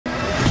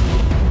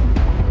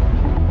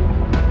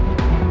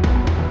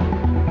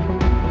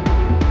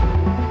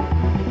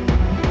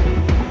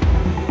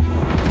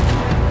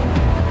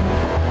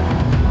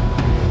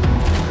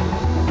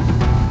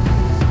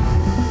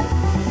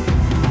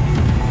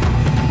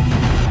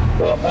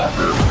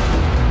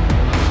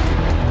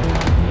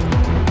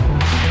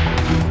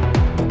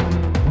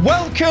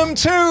Welcome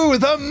to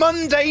the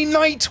Monday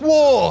Night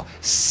War,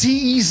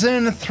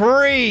 Season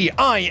 3.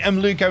 I am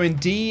Luke Owen,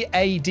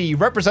 DAD,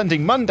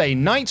 representing Monday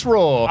Night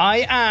Raw.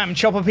 I am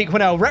Chopper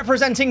Pequenell,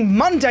 representing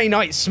Monday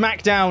Night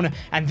SmackDown.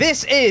 And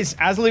this is,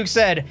 as Luke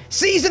said,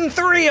 Season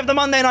 3 of the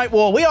Monday Night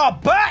War. We are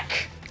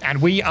back!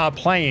 And we are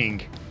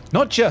playing,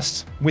 not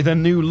just with a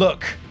new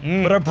look,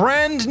 but a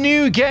brand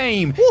new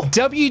game,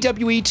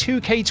 WWE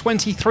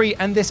 2K23,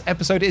 and this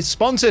episode is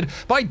sponsored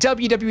by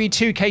WWE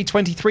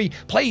 2K23.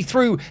 Play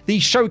through the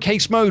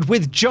showcase mode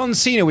with John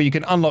Cena, where you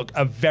can unlock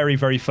a very,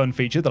 very fun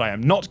feature that I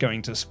am not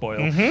going to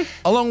spoil,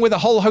 along with a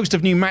whole host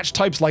of new match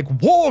types like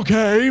War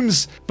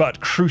Games, but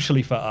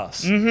crucially for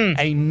us,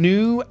 a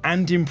new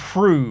and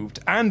improved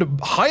and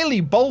highly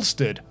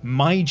bolstered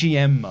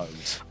MyGM mode.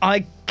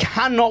 I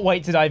cannot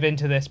wait to dive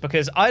into this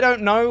because I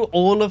don't know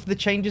all of the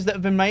changes that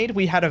have been made.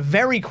 We had a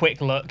very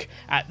quick look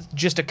at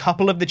just a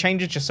couple of the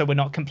changes, just so we're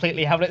not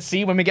completely out at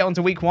sea when we get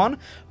onto week 1.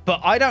 But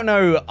I don't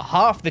know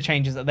half the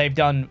changes that they've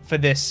done for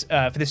this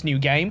new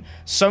game.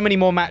 So many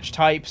more match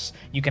types.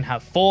 You can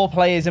have 4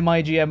 players in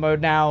MyGM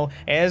mode now.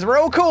 It's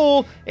real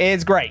cool.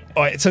 It's great.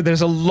 All right, so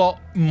there's a lot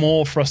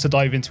more for us to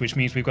dive into, which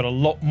means we've got a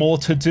lot more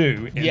to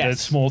do in the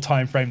small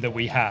time frame that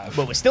we have.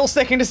 But we're still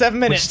sticking to 7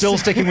 minutes. We're still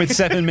sticking with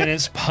 7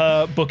 minutes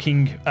per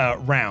booking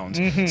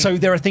round. So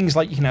there are things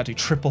like you can now do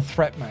triple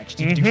threat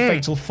matches, you can do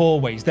fatal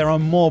 4-ways. There are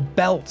more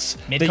belts.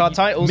 Mid-card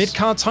titles.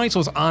 Mid-card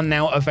titles are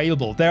now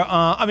available. There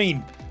are, I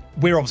mean,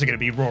 we're obviously going to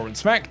be Raw and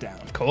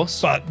SmackDown. Of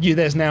course. But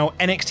there's now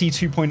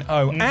NXT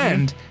 2.0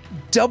 and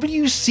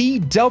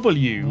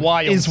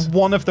WCW is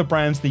one of the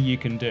brands that you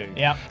can do.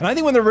 Yeah. And I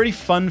think one of the really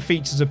fun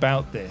features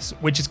about this,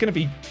 which is going to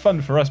be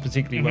fun for us,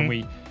 particularly when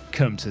we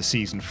come to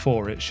Season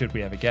 4, should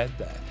we ever get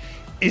there,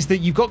 is that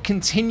you've got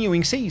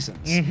continuing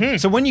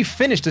seasons. So when you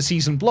finished a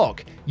season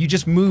block, you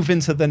just move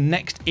into the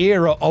next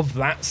era of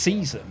that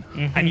season,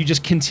 and you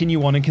just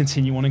continue on and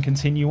continue on and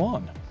continue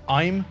on.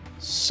 I'm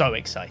so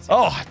excited.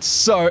 Oh,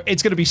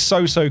 it's going to be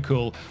so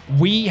cool.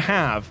 We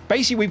have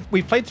basically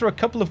we've played through a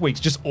couple of weeks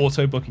just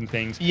auto booking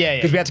things.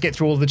 Because we had to get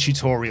through all the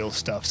tutorial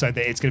stuff so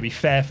that it's going to be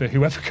fair for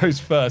whoever goes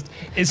first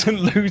isn't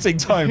losing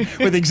time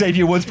with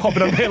Xavier Woods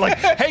popping up here like,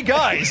 hey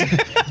guys,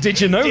 did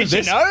you know this?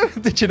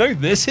 Did you know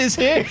this is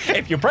here?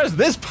 If you press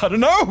this button,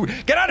 no,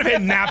 get out of here,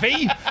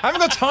 Navi. I haven't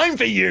got time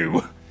for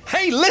you.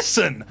 Hey,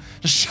 listen,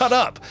 just shut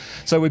up.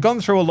 So we've gone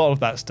through a lot of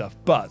that stuff,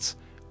 but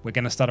we're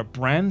going to start a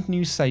brand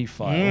new save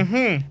file.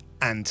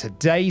 And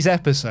today's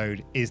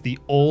episode is the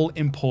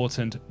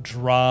all-important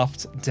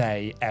Draft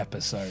Day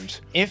episode.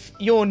 If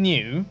you're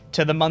new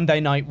to the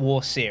Monday Night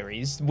War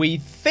series, we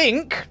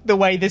think the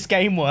way this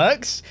game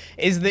works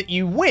is that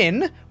you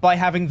win by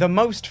having the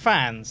most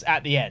fans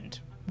at the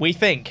end. We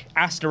think,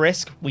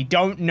 asterisk, we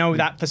don't know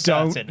that for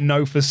certain. Don't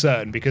know for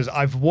certain, because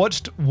I've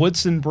watched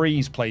Woods and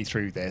Breeze play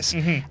through this,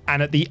 and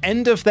at the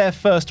end of their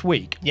first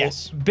week,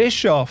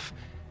 Bischoff,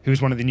 who's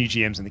one of the new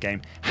GMs in the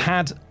game,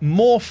 had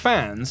more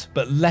fans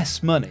but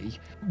less money,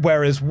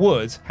 whereas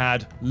Woods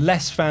had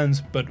less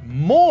fans but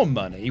more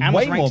money, and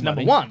way was ranked more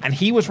number money, 1. And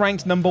he was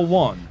ranked number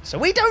 1. So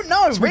we don't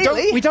know,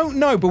 really. We don't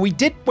know, but we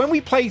did, when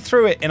we played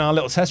through it in our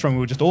little test run, we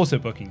were just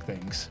auto-booking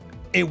things.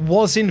 It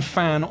was in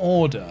fan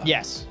order.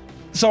 Yes.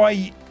 So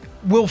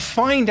we'll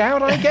find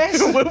out, I guess.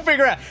 We'll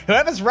figure out.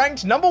 Whoever's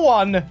ranked number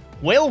 1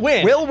 will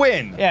win. Will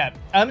win. Yeah.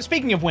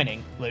 Speaking of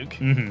winning, Luke,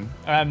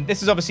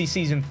 this is obviously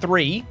Season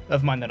 3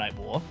 of Monday Night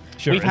War.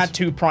 Sure We've is. had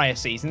 2 prior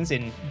seasons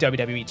in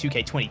WWE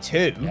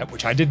 2K22. Yeah,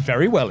 which I did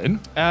very well in.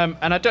 And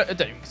I don't you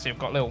can see I've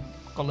got little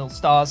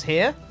stars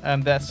here.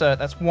 That's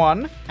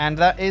 1, and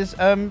that is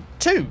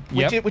 2,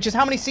 which is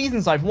how many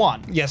seasons I've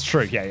won. Yes,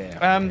 true. Yeah.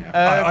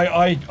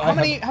 How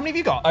many have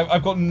you got?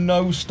 I've got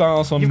no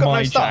stars on my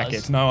no stars?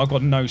 jacket. No, I've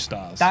got no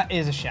stars. That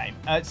is a shame.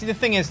 See, the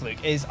thing is,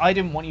 Luke, is I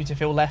didn't want you to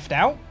feel left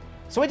out,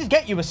 so I did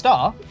get you a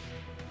star.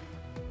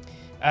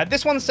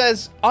 This one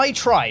says, I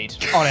tried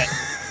on it.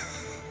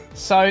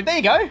 So there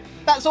you go.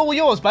 That's all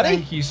yours, buddy.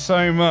 Thank you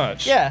so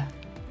much. Yeah.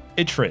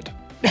 Itrid.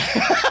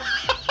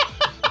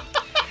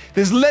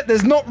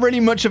 There's not really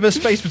much of a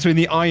space between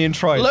the I and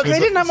tried. Look, they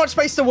didn't have much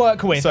space to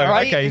work with, so,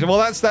 right? Okay, well,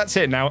 that's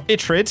it now.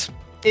 Itrid.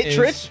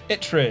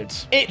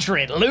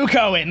 Itrid. Luke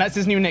Owen. That's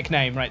his new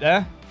nickname right there.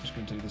 I'm just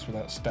going to do this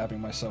without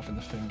stabbing myself in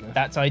the finger.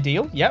 That's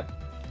ideal. Yep.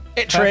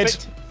 Itrid.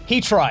 Perfect. He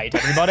tried,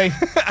 everybody.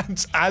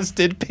 as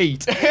did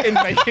Pete in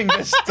making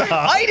this star.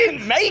 I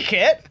didn't make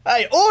it.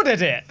 I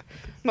ordered it.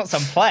 Not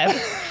some pleb.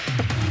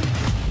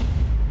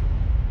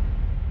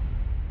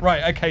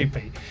 Right, okay,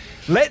 Pete.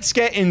 Let's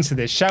get into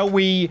this. Shall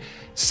we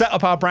set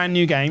up our brand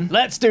new game?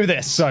 Let's do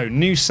this. So,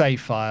 new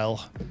save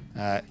file.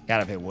 Out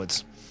of here,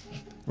 Woods.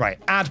 Right,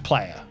 add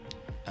player.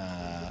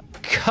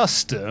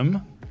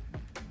 Custom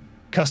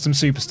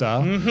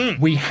superstar.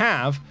 We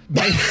have...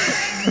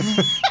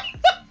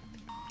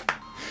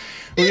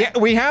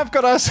 We have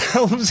got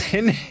ourselves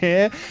in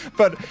here,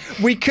 but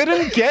we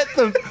couldn't get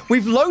them.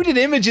 We've loaded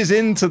images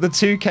into the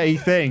 2K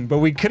thing, but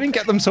we couldn't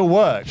get them to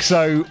work.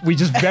 So we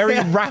just very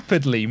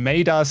rapidly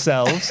made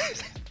ourselves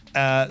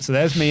So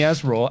there's me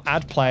as Raw.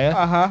 Add player.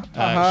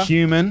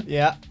 Human.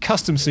 Yeah.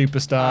 Custom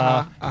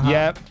superstar.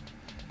 Yep.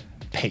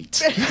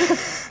 Pete.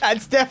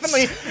 That's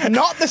definitely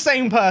not the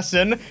same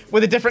person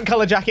with a different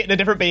color jacket and a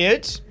different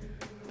beard.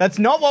 That's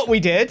not what we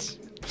did.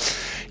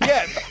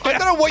 Yeah, I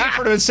don't know what you're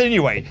trying to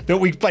insinuate, that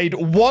we played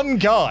one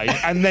guy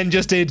and then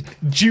just did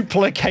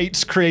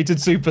duplicates created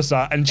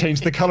superstar and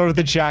changed the color of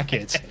the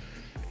jacket.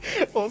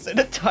 Also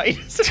the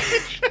tightest.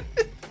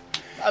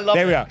 I love it.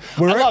 There we are.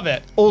 I love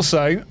it.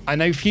 Also, I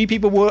know few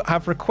people will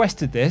have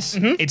requested this.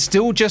 It's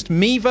still just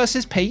me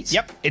versus Pete.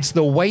 Yep. It's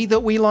the way that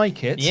we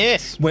like it.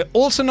 Yes. We're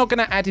also not going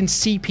to add in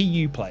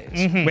CPU players.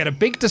 We had a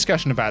big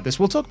discussion about this.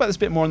 We'll talk about this a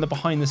bit more in the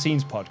behind the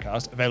scenes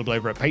podcast, available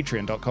over at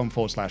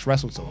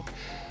patreon.com/WrestleTalk,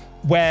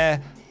 where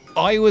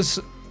I was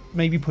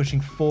maybe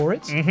pushing for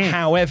it.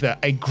 However,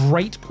 a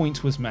great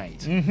point was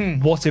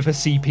made. What if a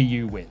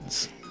CPU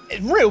wins?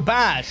 Real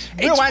bad.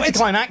 Real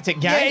anticlimactic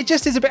game. Yeah, it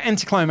just is a bit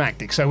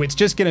anticlimactic. So it's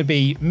just going to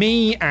be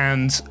me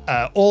and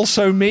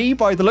also me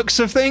by the looks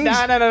of things.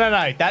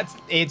 No.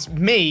 It's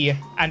me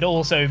and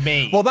also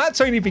me. Well,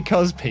 that's only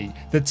because, Pete,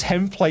 the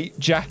template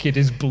jacket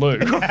is blue.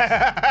 Blue!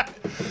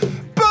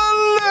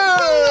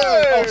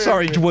 Oh,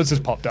 sorry, Woods has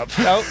popped up.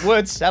 Oh,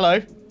 Woods, hello.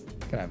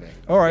 Can I have it?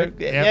 All right.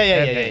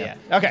 Yeah.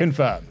 Okay.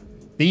 Confirm.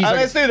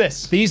 Let's do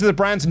this. These are the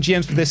brands and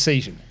GMs for this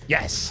season.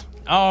 Yes.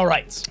 All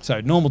right. So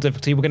normal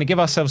difficulty. We're going to give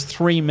ourselves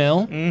 3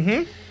 mil.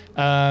 We're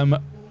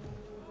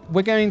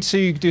going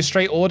to do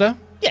straight order.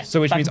 Yeah.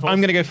 So which means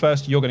I'm going to go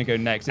first. You're going to go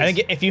next. I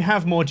think if you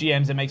have more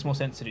GMs, it makes more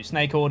sense to do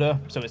snake order.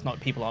 So it's not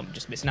people aren't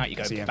just missing out. You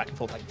go back and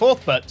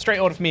forth. But straight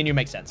order for me and you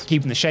makes sense.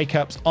 Keeping the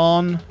shake-ups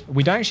on.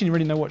 We don't actually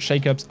really know what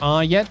shake-ups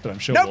are yet, but I'm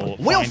sure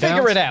we'll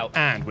figure it out.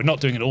 And we're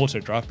not doing an auto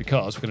draft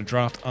because we're going to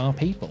draft our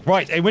people.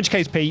 Right. In which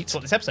case, Pete. That's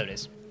what this episode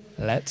is.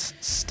 Let's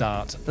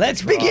start.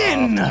 Let's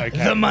begin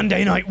the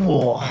Monday Night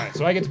War. All right,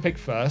 so I get to pick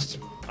first.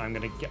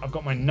 I've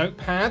got my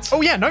notepad.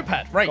 Oh yeah,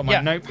 notepad. Right. Got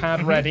my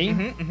notepad ready.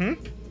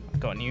 I've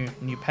got a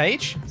new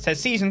page. It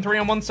says season 3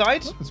 on one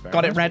side.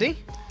 Got it ready.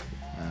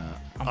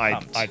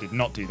 I did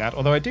not do that,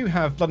 although I do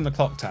have Blood on the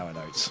Clock Tower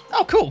notes.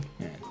 Oh, cool.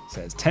 Yeah, it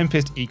says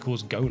Tempest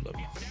equals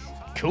Golem.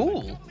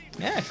 Cool.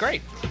 Yeah,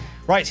 great.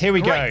 Right, here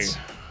we go.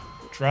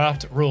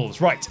 Draft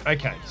rules. Right.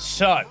 Okay.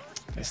 So.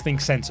 Let's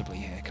think sensibly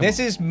here. This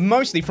is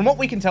mostly, from what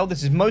we can tell,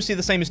 this is mostly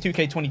the same as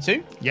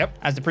 2K22. Yep.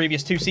 As the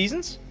previous 2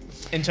 seasons.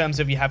 In terms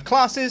of you have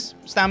classes,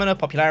 stamina,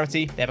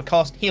 popularity, they have a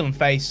cost, heal and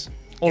face.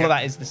 All of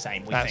that is the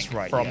same, we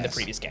think, from the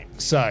previous game.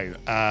 So,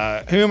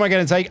 who am I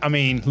going to take? I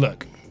mean,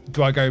 look,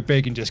 do I go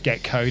big and just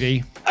get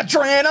Cody?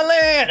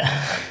 Adrenaline!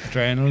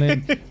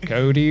 Adrenaline.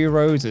 Cody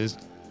Roses.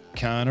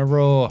 Kind of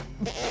raw.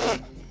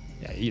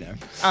 Yeah, you know.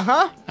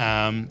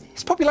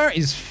 His popularity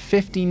is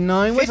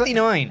 59.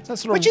 59.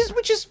 Which is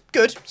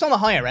good. It's on the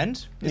higher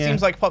end. It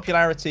seems like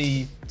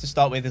popularity to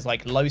start with is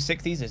like low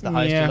 60s is the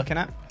highest you're looking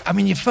at. I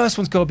mean, your first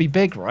one's got to be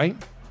big, right?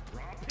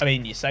 I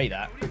mean, you say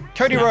that.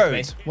 Cody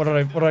Rhodes. What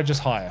did I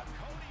just hire?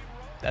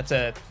 That's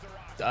a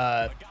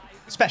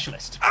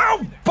specialist.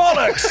 Oh,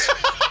 bollocks!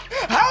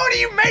 How do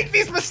you make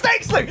these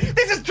mistakes, Luke?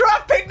 This is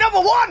draft pick number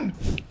 1!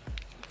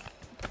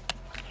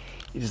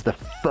 It is the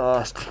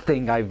first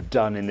thing I've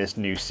done in this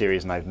new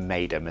series, and I've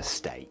made a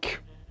mistake.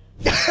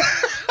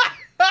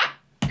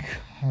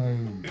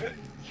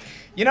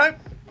 You know,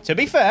 to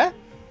be fair,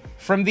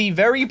 from the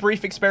very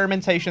brief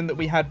experimentation that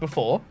we had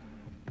before,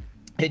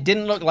 it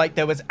didn't look like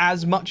there was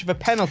as much of a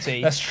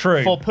penalty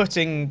for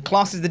putting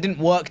classes that didn't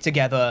work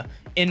together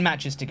in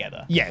matches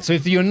together. Yeah, so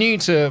if you're new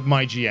to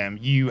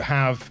MyGM, you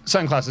have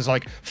certain classes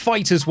like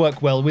fighters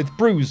work well with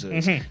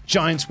bruisers,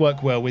 giants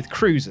work well with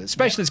cruisers,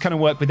 specialists kind of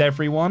work with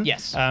everyone.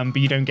 Yes. But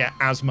you don't get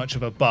as much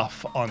of a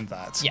buff on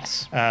that.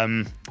 Yes.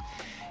 Yeah,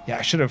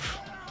 I should have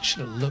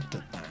looked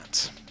at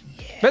that.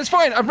 Yeah. But it's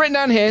fine. I've written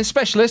down here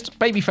specialist,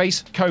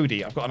 babyface,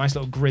 Cody. I've got a nice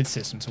little grid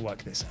system to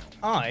work this out.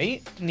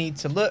 I need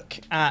to look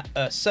at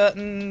a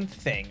certain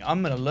thing.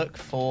 I'm going to look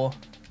for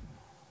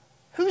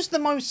who's the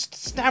most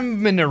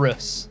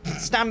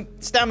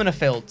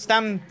stamina-filled?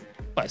 Well,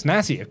 it's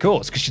Natty, of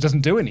course, because she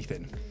doesn't do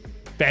anything.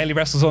 Barely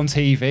wrestles on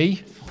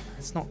TV.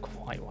 That's not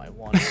quite what I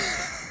want.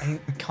 And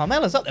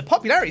Carmella's up there.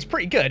 Popularity's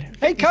pretty good.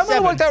 Hey,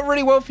 Carmella worked out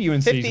really well for you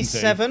in season 2.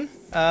 57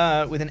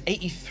 with an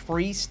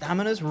 83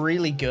 stamina's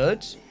really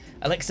good.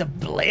 Alexa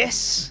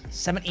Bliss,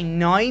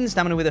 79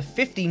 stamina with a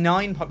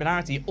 59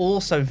 popularity,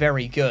 also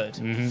very good.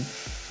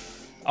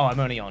 Oh, I'm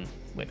only on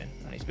women.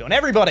 I need to be on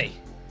everybody.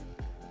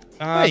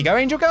 There you go,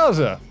 Angel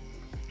Garza.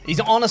 He's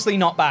honestly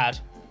not bad.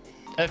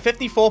 At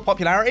 54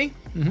 popularity.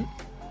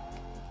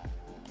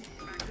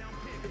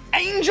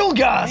 Angel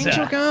Garza.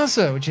 Angel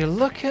Garza, would you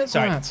look at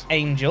that?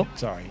 Angel.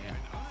 Sorry,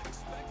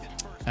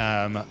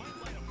 yeah.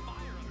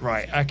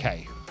 Right,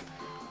 okay.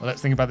 Well,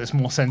 let's think about this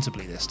more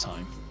sensibly this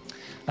time.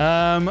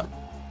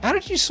 How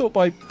did you sort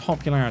by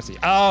popularity?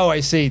 Oh,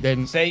 I see.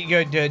 Then say you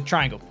go to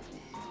triangle.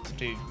 To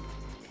do.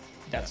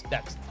 That's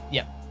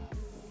yeah.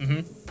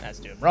 That's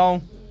doing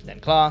roll, then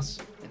class,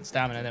 then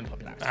stamina, then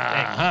popularity.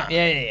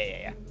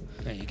 Yeah.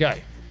 There you go.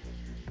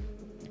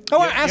 Oh,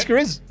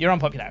 Asuka is. You're on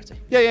popularity.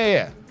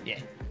 Yeah. Yeah.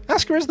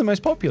 Asuka is the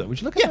most popular.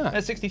 Would you look at that?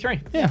 That's 63.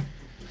 Yeah.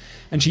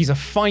 And she's a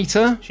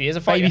fighter. She is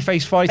a fighter.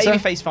 Babyface fighter.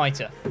 Babyface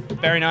fighter.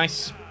 Very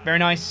nice. Very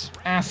nice.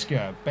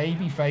 Asuka,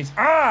 babyface.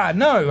 Ah,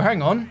 no,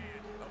 hang on.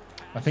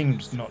 My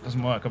thing's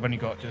doesn't work. I've only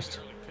got just...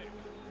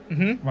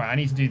 Right, I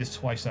need to do this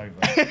twice over.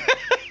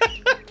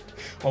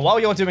 Well, while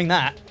you're doing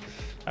that...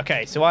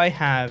 Okay, so I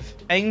have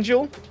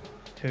Angel,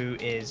 who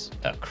is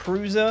a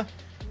cruiser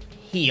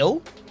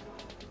heel.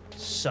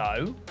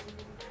 So,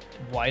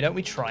 why don't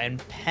we try and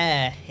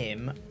pair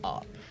him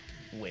up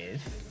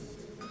with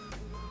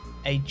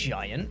a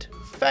giant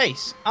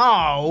face?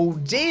 Oh,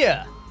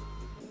 dear.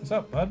 What's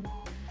up, bud?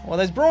 Well,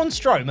 there's Braun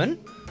Strowman.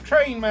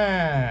 Train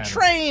Man.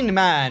 Train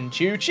Man.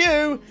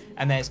 Choo-choo.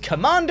 And there's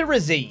Commander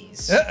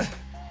Aziz. Right,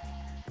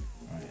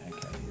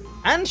 okay.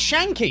 And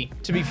Shanky,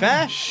 to be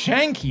fair.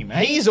 Shanky,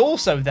 mate. He's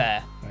also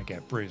there. I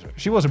get Bruiser.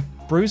 She was a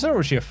Bruiser or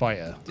was she a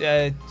fighter?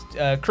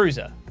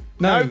 Cruiser.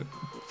 No.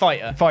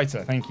 Fighter.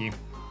 Fighter, thank you.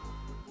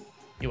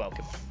 You're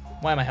welcome.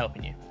 Why am I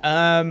helping you?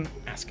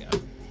 Asuka.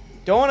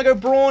 Do I want to go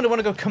Braun? Do I want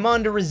to go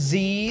Commander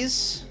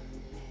Aziz?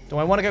 Do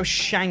I want to go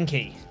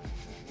Shanky?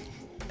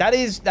 That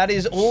is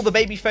all the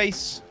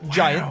babyface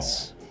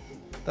giants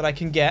that I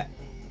can get.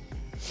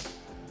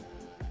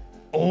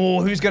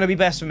 Oh, who's going to be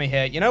best for me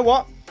here? You know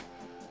what?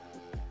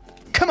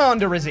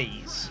 Commander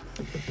Aziz.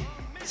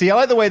 See, I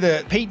like the way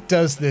that Pete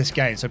does this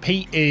game. So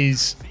Pete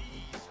is...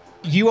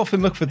 You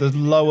often look for the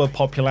lower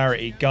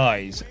popularity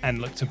guys and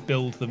look to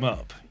build them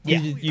up. Yeah.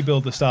 You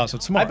build the stars of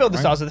tomorrow, I build the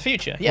right? stars of the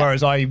future, yeah.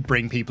 Whereas I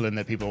bring people in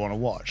that people want to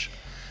watch.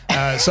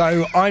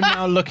 So I'm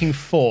now looking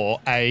for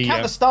a...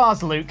 Count the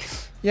stars, Luke.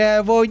 Yeah,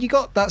 well, you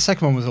got... That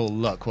second one was all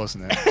luck,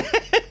 wasn't it?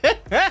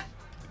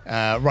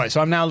 Right, so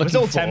I'm now looking for...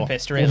 It was all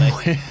Tempest,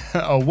 really.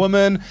 A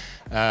woman,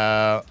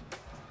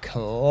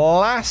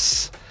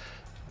 class...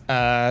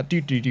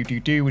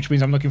 which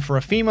means I'm looking for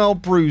a female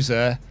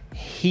bruiser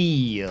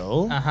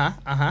heel.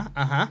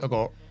 I've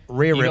got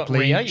Rhea Ripley,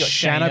 Rhea, you got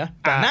Shayna,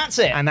 and that's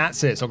it. And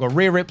that's it. So I've got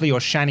Rhea Ripley or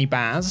Shani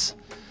Baz.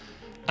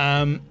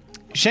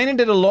 Shayna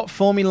did a lot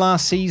for me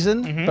last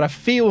season, but I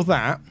feel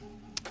that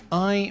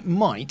I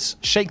might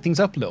shake things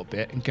up a little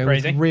bit and go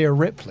with Rhea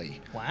Ripley.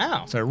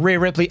 Wow. So Rhea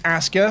Ripley,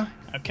 Asuka.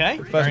 Okay,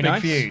 First very big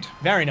nice. feud.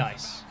 Very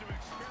nice.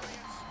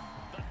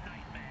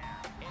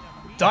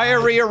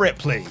 Diarrhea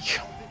Ripley.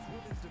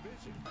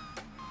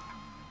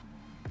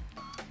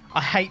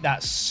 I hate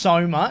that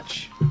so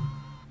much.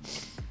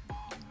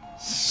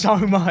 So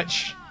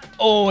much.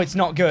 Oh, it's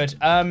not good.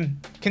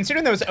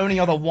 Considering there was only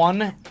other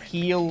one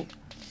heel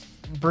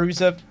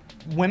bruiser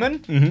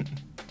women.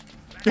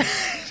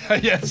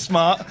 Yeah,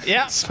 smart.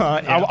 Yeah.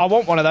 Smart. Yeah. I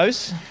want one of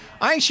those.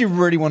 I actually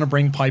really want to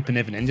bring Piper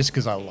Niven in just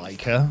because I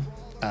like her.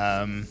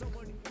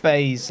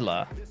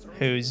 Baszler,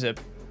 who's a...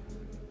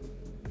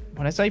 What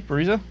did I say?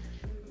 Bruiser?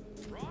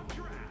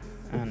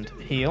 And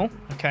heel.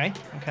 Okay.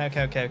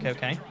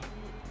 Okay.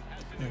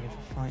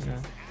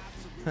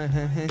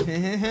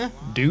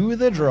 Do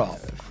the drop.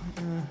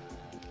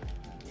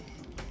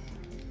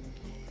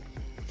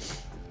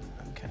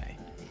 Okay.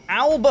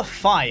 Alba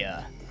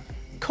Fire.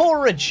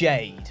 Cora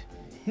Jade.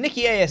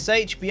 Nikki ASH.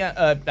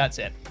 That's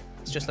it.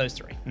 It's just those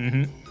three.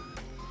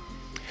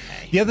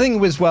 The other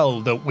thing as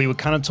well that we were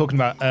kind of talking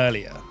about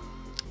earlier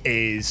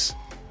is...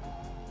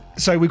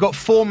 So we've got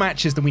 4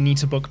 matches that we need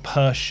to book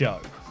per show.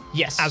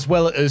 Yes. As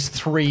well as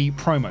 3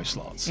 promo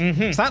slots.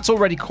 So that's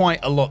already quite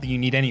a lot that you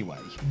need anyway.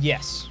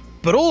 Yes.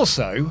 But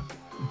also,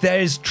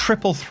 there's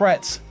triple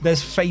threats,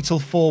 there's fatal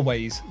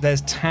 4-ways, there's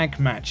tag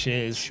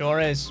matches. Sure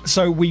is.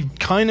 So we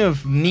kind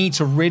of need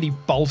to really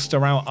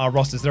bolster out our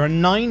rosters. There are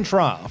 9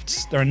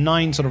 drafts. There are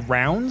 9 sort of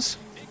rounds.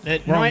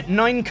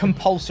 9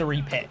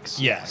 compulsory picks.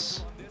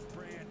 Yes.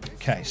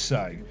 Okay,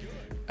 so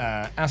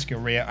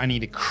Asuka, Rhea, I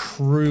need a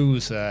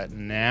cruiser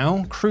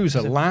now.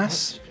 Cruiser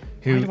Lass,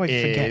 who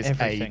is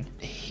a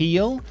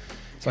heel.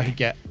 So I could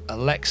get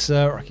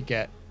Alexa, or I could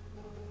get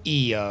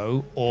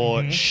Io,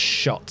 or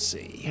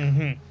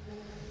Shotzi.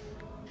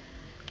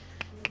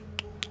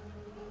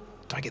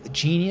 Do I get the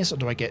Genius, or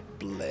do I get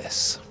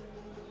Bliss?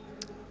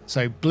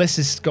 So Bliss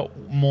has got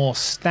more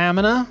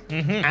stamina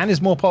and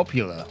is more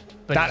popular.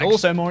 But it's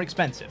also more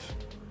expensive.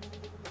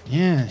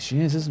 Yeah, she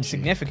is, isn't she?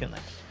 Significantly.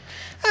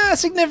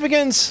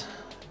 Significance.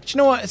 Do you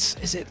know what?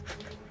 Is it...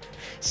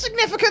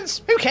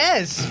 Significance? Who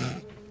cares?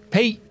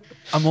 Pete,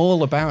 I'm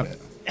all about it.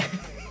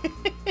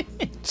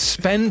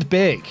 Spend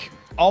big.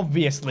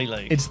 Obviously,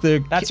 Luke.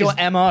 That's your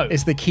MO.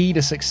 It's the key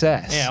to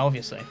success. Yeah,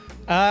 obviously.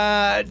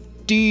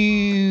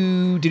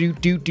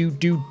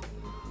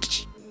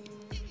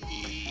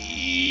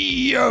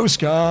 Yo,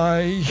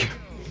 Sky.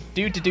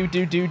 Do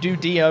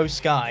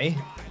Sky.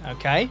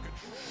 Okay.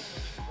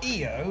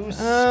 Io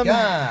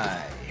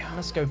Sky.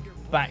 Let's go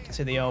back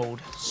to the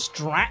old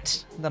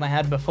strat that I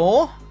had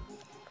before.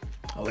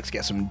 Oh, let's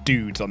get some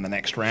dudes on the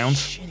next round.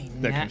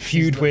 That can Natch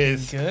feud is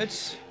with good.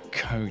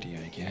 Cody,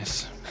 I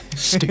guess.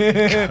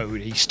 Stupid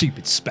Cody,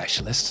 stupid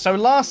specialist. So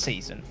last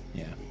season,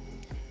 Yeah.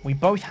 we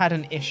both had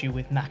an issue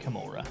with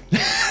Nakamura.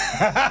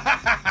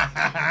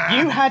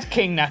 You had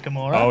King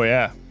Nakamura. Oh,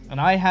 yeah. And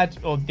I had,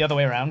 or the other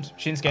way around,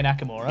 Shinsuke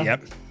Nakamura.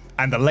 Yep.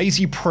 And the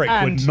lazy prick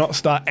And would not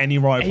start any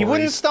rivalries. He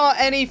wouldn't start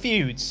any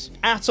feuds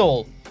at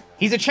all.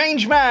 He's a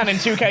changed man in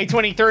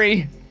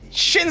 2K23.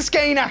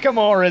 Shinsuke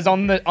Nakamura is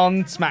on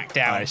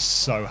SmackDown. I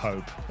so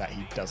hope that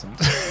he doesn't.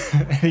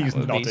 He's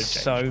not a changed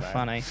so man.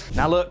 funny.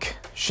 Now look,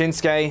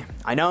 Shinsuke,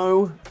 I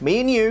know me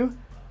and you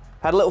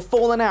had a little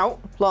falling out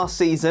last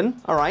season,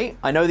 all right?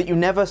 I know that you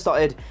never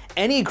started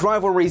any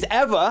rivalries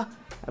ever,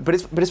 but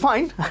it's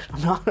fine.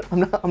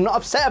 I'm not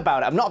upset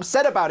about it. I'm not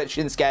upset about it,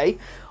 Shinsuke.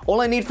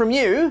 All I need from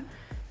you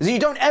is that you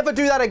don't ever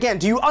do that again.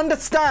 Do you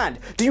understand?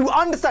 Do you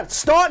understand?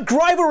 Start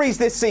rivalries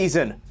this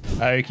season.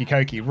 Okie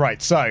dokie. Right,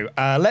 so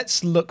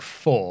let's look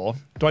for...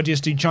 Do I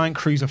just do Giant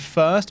Cruiser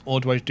first, or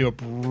do I do a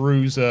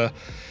Bruiser?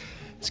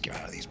 Let's get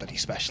out of these bloody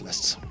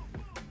specialists.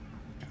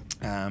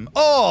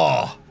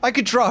 Oh! I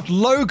could draft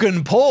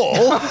Logan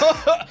Paul.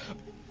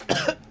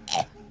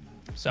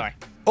 Sorry.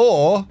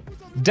 Or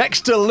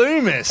Dexter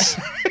Loomis.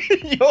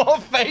 Your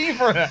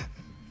favourite.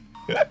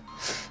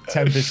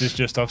 Tempest is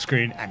just off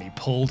screen, and he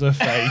pulled a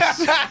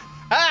face.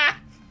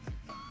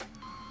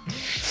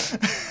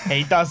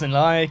 He doesn't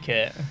like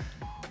it.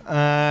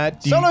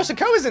 Solo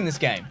Sikoa's in this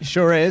game.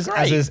 Sure is, Great.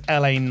 as is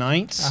LA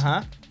Knight.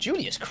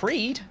 Julius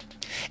Creed.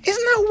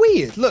 Isn't that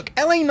weird? Look,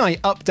 LA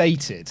Knight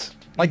updated.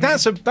 Like,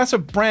 that's a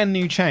brand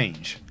new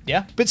change.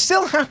 Yeah. But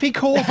still Happy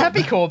Corbin.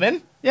 Happy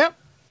Corbin. Yep.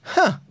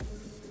 Huh.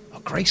 Oh,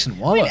 Grayson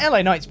Waller. I mean,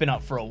 LA Knight's been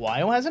up for a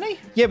while, hasn't he?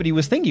 Yeah, but he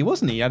was thingy,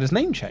 wasn't he? He had his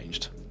name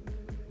changed.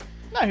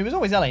 No, he was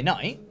always LA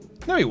Knight.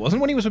 No, he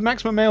wasn't. When he was with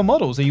Maximum Male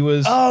Models, he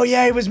was... Oh,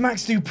 yeah, he was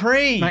Max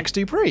Dupree. Max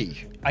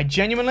Dupree. I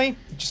genuinely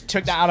just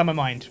took that out of my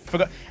mind.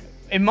 Forgot.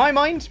 In my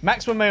mind,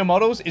 Maximum Male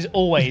Models is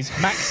always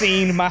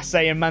Maxine,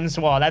 Massey, and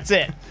Mansoir. That's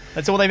it.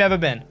 That's all they've ever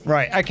been.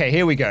 Right, okay,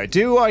 here we go.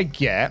 Do I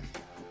draft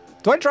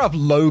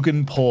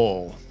Logan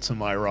Paul to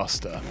my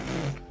roster?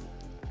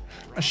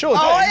 I sure do.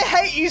 Oh, I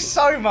hate you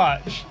so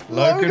much.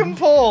 Logan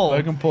Paul.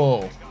 Logan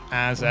Paul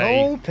as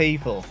All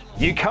people.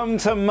 You come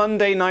to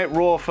Monday Night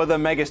Raw for the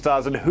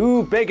megastars, and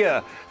who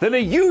bigger than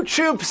a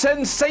YouTube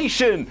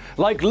sensation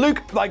like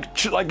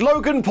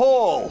Logan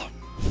Paul?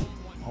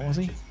 What was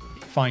he?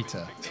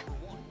 Fighter.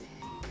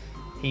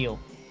 Heel.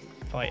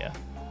 Fighter.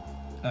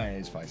 Oh, yeah,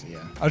 he's fighter,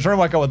 yeah. I was trying to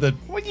work out what the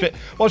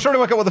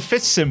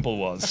fist symbol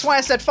was. That's why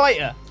I said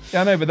fighter.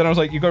 Yeah, I know, but then I was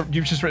like,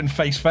 you've just written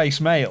face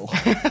male.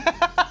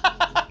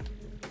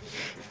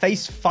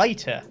 Face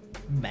fighter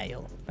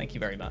male. Thank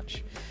you very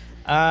much.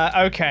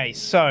 Okay,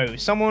 so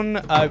someone.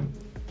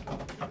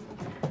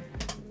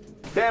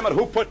 Damn it,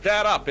 who put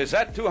that up? Is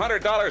that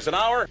 $200 an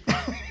hour?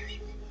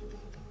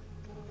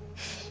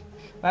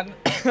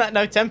 that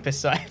no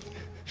Tempest sign.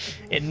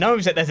 It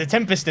knows that there's a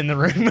Tempest in the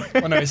room.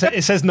 Well, no,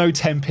 it says no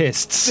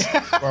Tempests.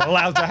 We're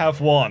allowed to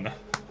have one.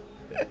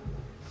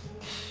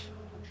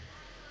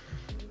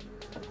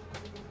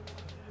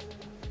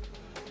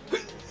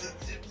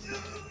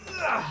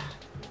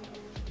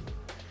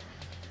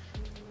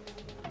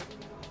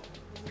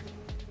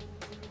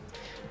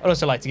 I'd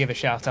also like to give a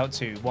shout out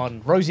to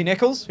one Rosie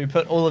Nichols, who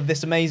put all of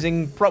this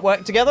amazing prop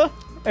work together.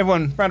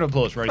 Everyone, round of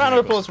applause, Rosie. Round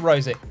of applause for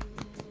Rosie.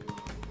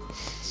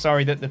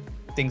 Sorry that the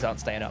things aren't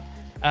staying up.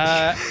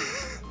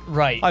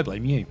 Right. I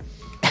blame you.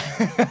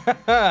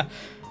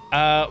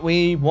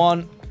 We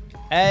want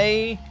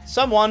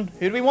someone.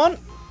 Who do we want?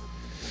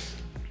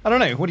 I don't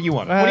know. What do you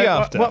want? What are you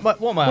after? What am I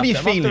after? What are you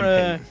feeling?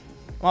 I'm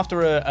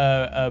after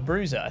a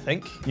bruiser, I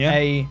think. Yeah.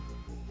 A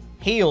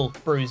heel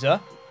bruiser.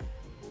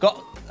 Got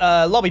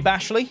Lobby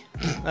Bashley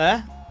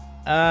there.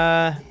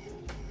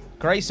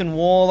 Grayson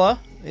Waller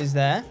is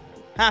there.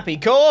 Happy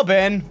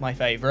Corbin, my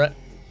favourite.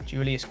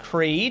 Julius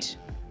Creed.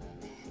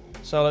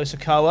 Solo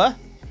Sikoa.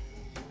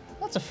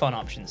 Lots of fun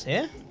options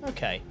here.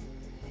 Okay.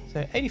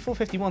 So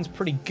 84.51's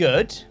pretty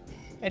good.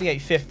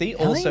 88.50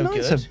 also good.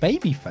 It's a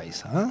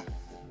babyface, huh?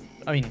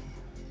 I mean,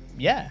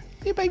 yeah.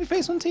 Is he a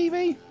babyface on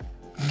TV?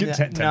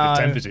 No.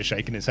 Tempest is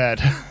shaking his head.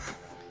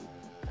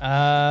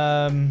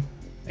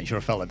 He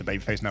sure felt like the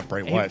babyface in that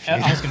Bray Wyatt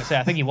feud. I was going to say,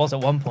 I think he was at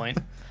one point.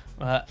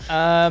 You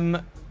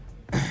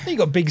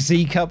got Big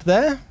Zeke up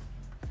there.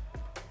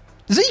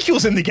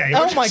 Ezekiel's in the game.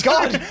 Oh my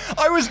God.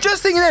 I was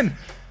just thinking then,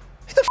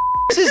 who the f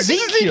is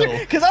Ezekiel?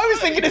 Because I was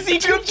thinking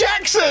Ezekiel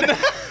Jackson. I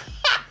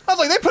was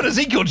like, they put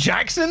Ezekiel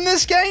Jackson in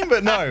this game,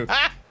 but no.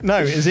 No,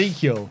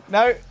 Ezekiel.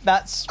 No,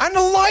 that's... And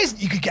Elias.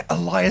 You could get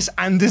Elias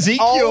and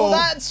Ezekiel. Oh,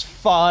 that's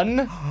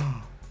fun.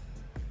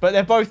 But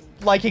they're both,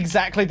 like,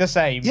 exactly the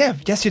same. Yeah,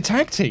 guess your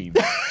tag team.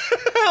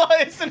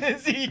 Elias and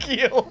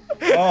Ezekiel.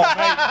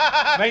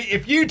 Oh, mate,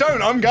 if you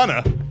don't, I'm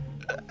gonna.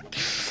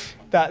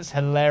 That's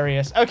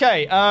hilarious.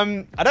 Okay, I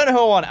don't know who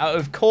I want out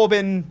of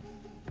Corbin,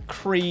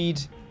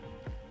 Creed,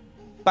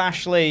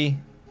 Bashley,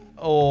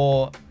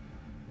 or...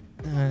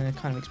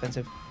 kind of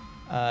expensive.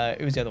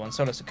 Who was the other one?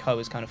 Solo Sikoa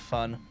is kind of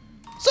fun.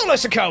 Solo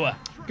Sikoa!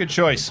 Good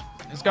choice.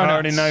 Let's go I nuts.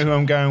 already know who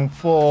I'm going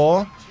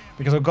for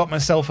because I've got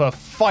myself a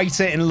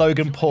fighter in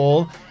Logan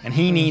Paul, and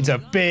he needs a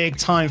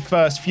big-time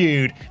first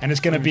feud, and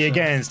it's going to be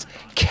against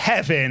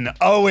Kevin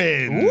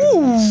Owens.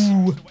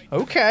 Ooh!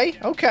 Okay.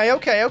 KO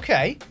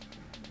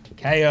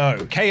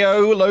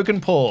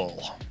Logan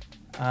Paul.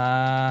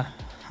 Now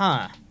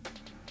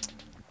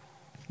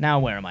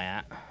where am I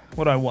at?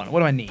 What do I want?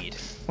 What do I need?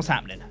 What's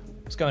happening?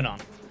 What's going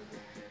on?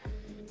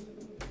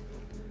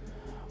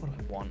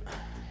 want?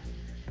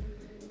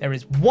 There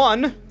is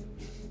one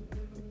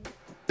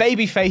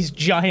babyface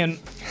giant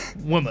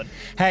woman.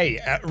 Hey,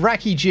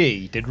 Raki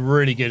G did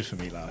really good for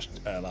me last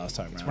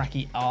time round.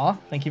 Raki R,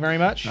 thank you very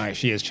much. No,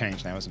 she has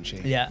changed now, hasn't she?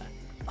 Yeah.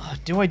 Oh,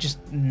 do I just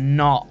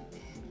not?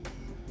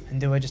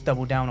 And do I just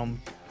double down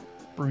on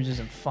bruises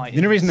and fighting? The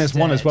only reason there's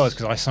one as well is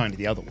because I signed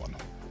the other one.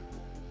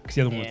 Because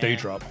the other one was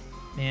Dewdrop.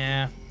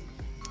 Yeah.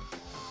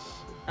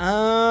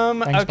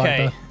 Thanks,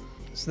 okay. Piper.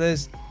 So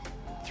there's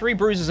 3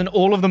 bruises and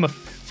all of them are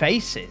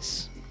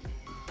faces.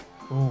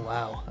 Oh,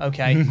 wow.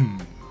 Okay.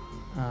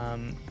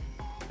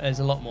 There's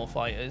a lot more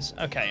fighters.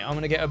 Okay, I'm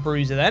going to get a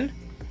bruiser then.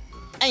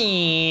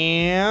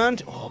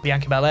 And... oh,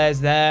 Bianca Belair's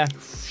there.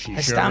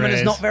 Her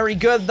stamina's not very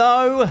good,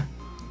 though.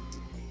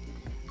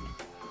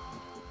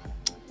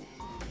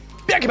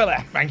 Bianca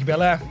Belair. Bianca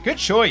Belair. Good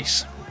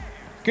choice.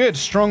 Good,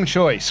 strong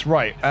choice.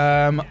 Right,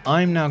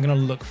 I'm now going to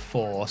look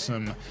for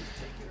some...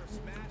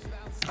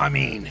 I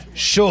mean,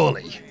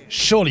 surely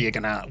you're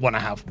going to want to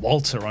have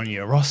Walter on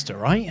your roster,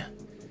 right?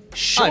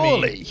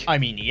 Surely. I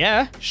mean,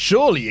 yeah.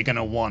 Surely you're going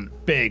to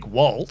want Big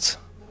Walt.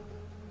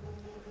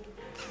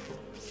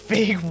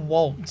 Big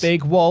Walt.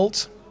 Big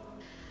Walt.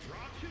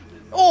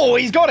 Oh,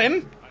 he's got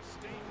him.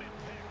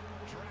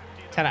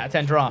 10 out of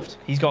 10 draft.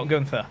 He's got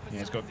Gunther. Yeah,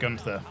 he's got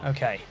Gunther.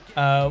 Okay.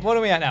 What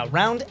are we at now?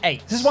 Round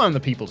 8. This is why I'm the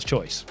people's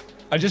choice.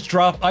 I just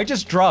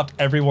draft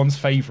everyone's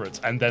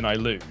favorites and then I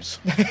lose.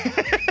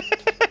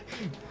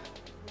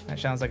 That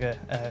sounds like a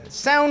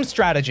sound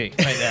strategy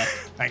right there.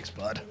 Thanks,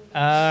 bud.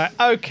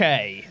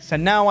 Okay, so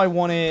now I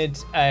wanted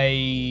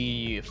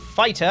a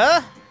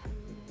fighter.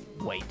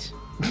 Wait.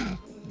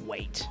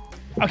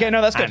 Okay,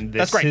 no, that's good. And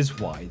that's great. this is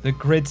why the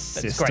grid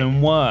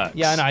system works.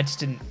 Yeah, no, I just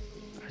didn't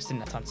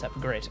have time to set up a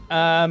grid.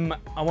 I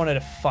wanted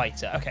a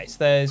fighter. Okay, so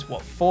there's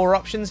 4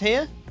 options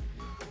here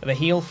of a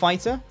heel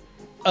fighter.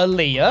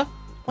 Aaliyah.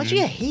 Why's she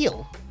a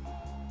heel?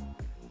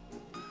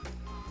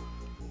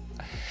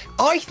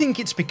 I think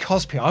it's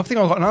because I think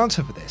I've got an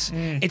answer for this.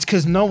 It's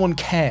because no one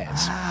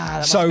cares.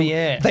 That so must be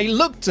it. they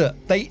looked at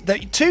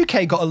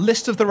 2K got a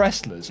list of the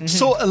wrestlers,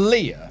 saw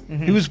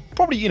Aaliyah, who was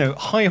probably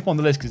high up on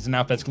the list because it's in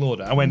alphabetical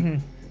order. I went,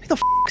 who the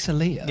f***'s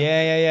Aaliyah?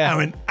 Yeah. I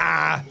went,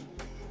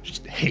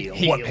 just heel,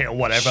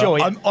 whatever. Sure,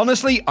 yeah.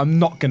 I'm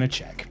not gonna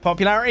check.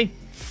 Popularity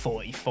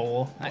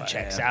 44. That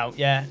checks out.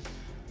 Yeah.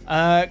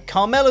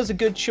 Carmella's a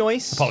good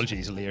choice.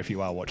 Apologies, Aaliyah, if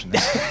you are watching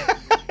this.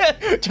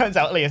 Turns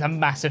out Leah's a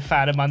massive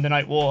fan of Monday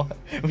Night War.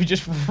 We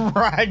just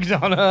ragged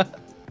on her.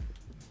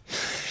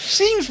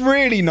 Seems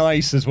really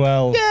nice as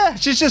well. Yeah.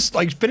 She's just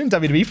been in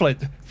WWE for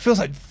feels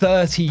like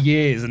 30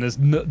 years and has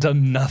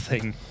done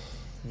nothing.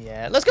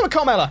 Yeah, let's go with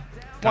Carmella.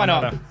 Why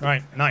not?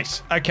 Right,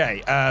 nice.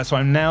 Okay, so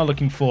I'm now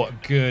looking for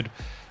a good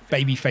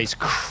babyface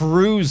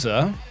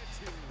cruiser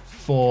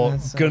for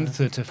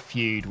Gunther to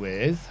feud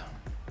with.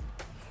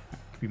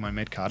 Be my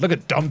mid card. Look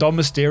at Dom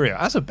Mysterio.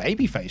 That's a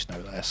babyface, no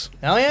less.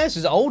 Oh yeah, this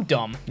is old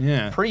Dom.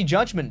 Yeah.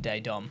 Pre-Judgment Day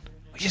Dom.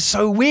 Which is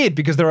so weird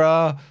because there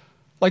are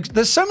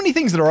there's so many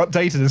things that are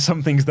updated and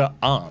some things that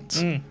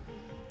aren't.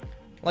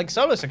 Like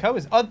Solo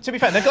Sikoa's. Oh, to be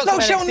fair, they've got no,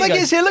 some Shelton NXT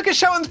Leggett's here. Look at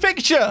Shelton's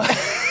picture.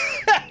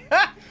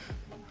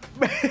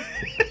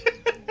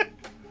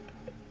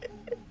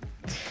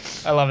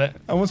 I love it.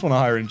 I almost want to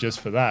hire him just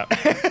for that.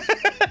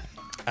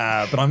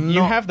 But I'm not.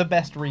 You have the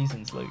best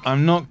reasons, Luke.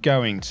 I'm not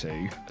going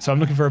to. So I'm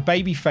looking for a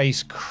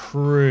babyface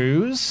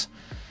cruise.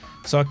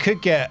 So I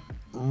could get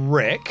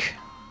Rick.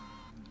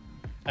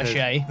 There's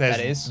that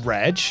is.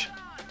 Reg.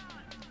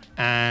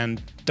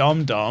 And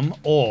Dom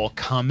or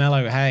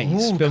Carmelo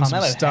Hayes. Ooh, Build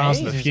Carmelo some stars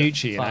Hayes of the is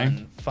future,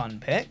 a fun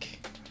pick.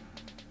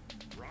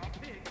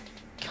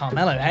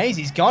 Carmelo Hayes,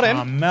 he's got him.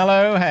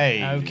 Carmelo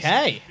Hayes.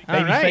 Okay.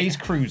 Babyface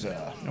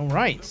cruiser. All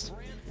right.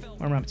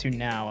 What am I up to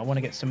now? I want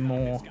to get some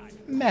more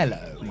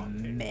mellow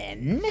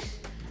men.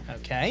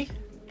 Okay.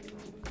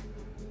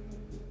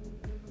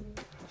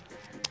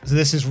 So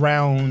this is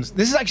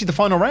actually the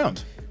final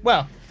round.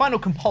 Well, final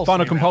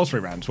compulsory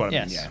round is what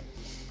I mean, yeah.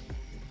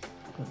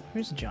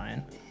 Who's a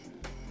giant?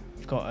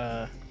 I've got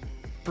a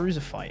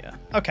bruiser fighter.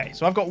 Okay,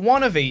 so I've got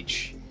one of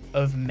each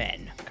of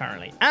men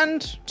currently.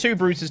 And 2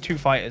 bruisers, 2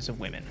 fighters of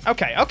women.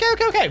 Okay.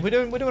 We're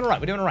doing all right.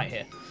 We're doing all right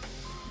here.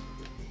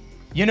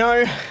 You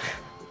know,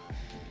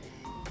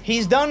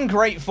 he's done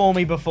great for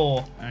me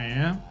before. Oh,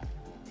 yeah?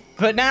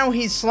 But now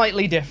he's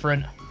slightly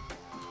different.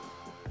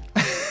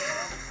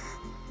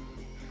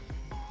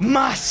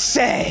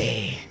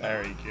 Massey!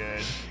 Very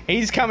good.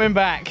 He's coming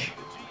back.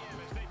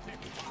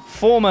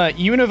 Former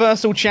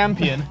Universal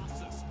Champion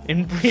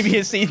in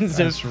previous seasons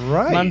of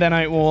Monday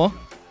Night War.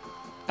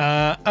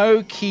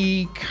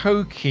 Okie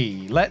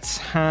dokie. Let's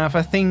have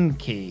a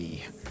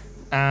thinky.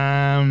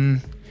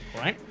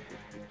 Right.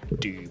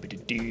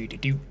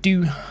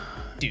 Do-ba-do-do-do-do.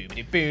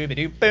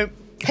 Doobity-boobity-boop.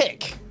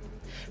 Pick.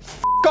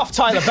 F*** off,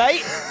 Tyler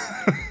Bate.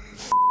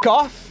 F***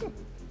 off.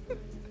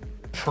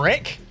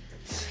 Prick.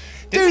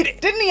 Dude,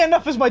 didn't he end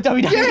up as my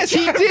WWE Yes,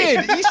 he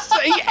champion? did.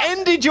 He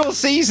ended your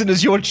season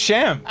as your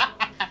champ.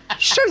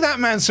 Show that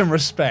man some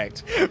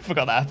respect.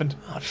 Forgot that happened.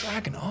 Oh,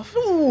 Dragunov.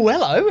 Ooh,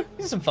 hello.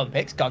 These are some fun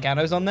picks.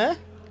 Gargano's on there.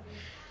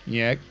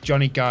 Yeah,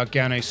 Johnny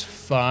Gargano's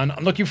fun.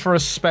 I'm looking for a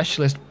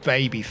specialist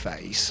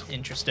babyface.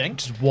 Interesting.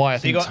 Which is why I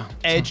So you think... got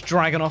Edge,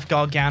 Dragunov,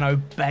 Gargano,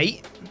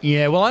 Bait.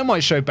 Yeah, well, I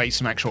might show Bait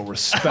some actual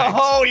respect.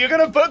 Oh, you're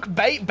going to book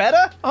Bait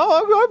better?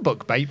 Oh, I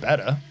book Bait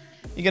better.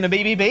 You're going to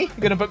BBB? You're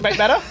going to book Bait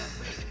better?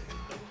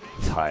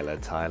 Tyler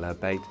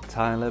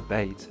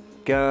Bate.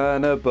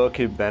 Gonna book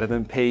him better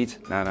than Pete.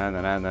 Na na na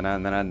na na na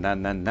na na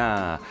na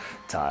na.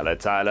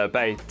 Tyler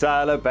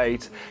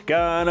Bate.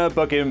 Gonna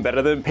book him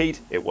better than Pete.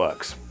 It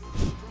works.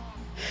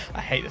 I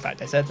hate the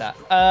fact I said that.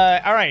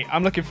 All right,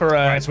 I'm looking for a...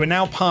 All right, so we're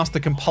now past the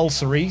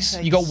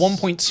compulsories. You got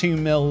 1.2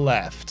 mil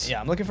left. Yeah,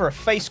 I'm looking for a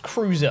face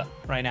cruiser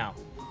right now.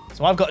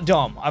 So I've got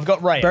Dom, I've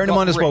got Ray. Bear in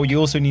mind as well, you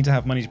also need to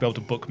have money to be able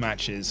to book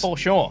matches. For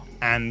sure.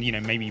 And, you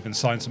know, maybe even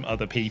sign some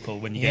other people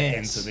when you get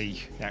into the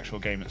actual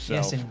game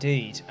itself. Yes,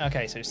 indeed.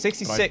 Okay, so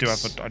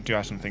 66. But I do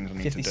have some things I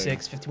need to do.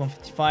 56, 51,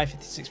 55,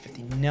 56,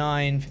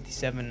 59,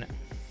 57,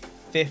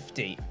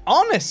 50.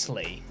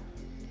 Honestly,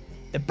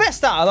 the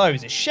best out of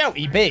those is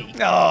Shouty B.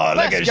 Oh,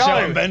 look at go.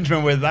 Shelton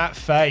Benjamin with that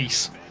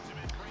face.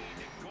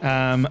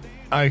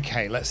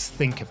 Okay, let's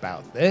think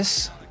about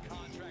this.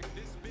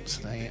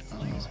 So they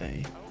are...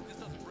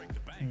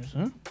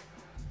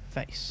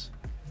 Face.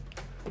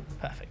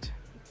 Perfect.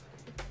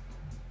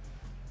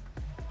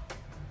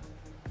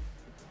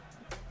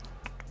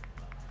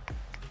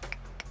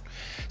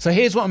 So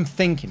here's what I'm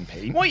thinking,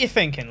 Pete. What are you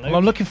thinking, Luke? Well,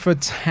 I'm looking for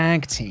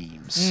tag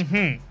teams.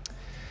 Mm-hmm.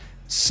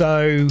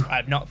 So...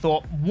 I've not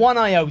thought one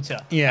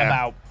iota Yeah.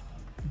 about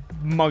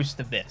most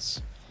of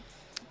this.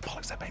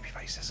 Bollocks, they're baby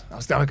faces.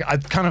 I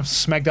kind of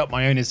smegged up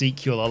my own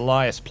Ezekiel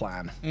Elias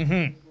plan.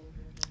 Mm-hmm.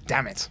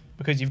 Damn it.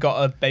 Because you've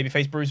got a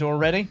babyface bruiser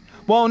already?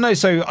 Well, no,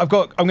 so I'm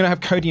going to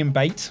have Cody and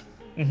Bait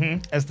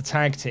as the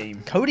tag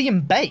team. Cody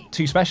and Bait?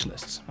 2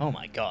 specialists. Oh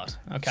my god.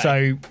 Okay.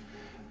 So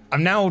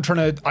I'm now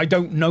trying to... I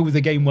don't know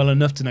the game well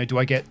enough to know, do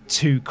I get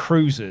 2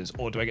 cruisers,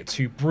 or do I get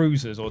 2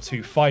 bruisers, or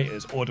 2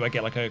 fighters, or do I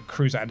get like a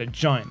cruiser and a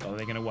giant? Or are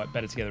they going to work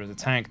better together as a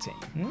tag team?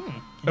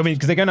 I mean,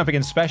 because they're going up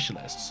against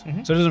specialists, so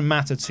it doesn't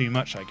matter too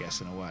much, I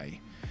guess, in a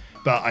way.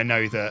 But I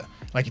know that,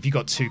 like, if you've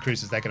got 2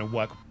 cruisers, they're going to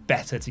work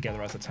better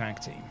together as a tag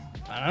team.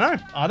 I don't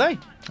know. Are they?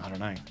 I don't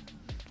know.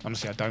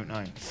 Honestly, I don't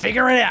know.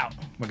 Figure it out.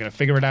 We're going to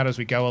figure it out as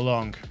we go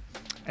along.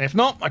 And if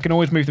not, I can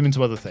always move them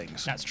into other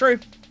things. That's true.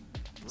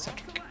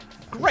 Cedric.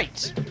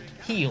 Great.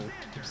 Heel.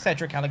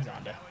 Cedric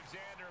Alexander.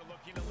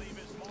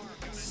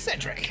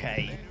 Cedric.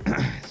 Okay.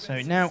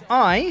 So now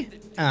I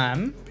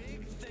am...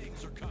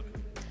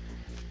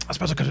 I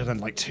suppose I could have done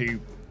like 2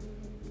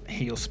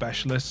 heel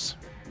specialists.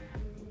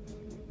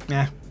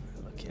 Yeah.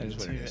 Looking That is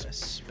what it to is. a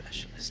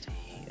specialist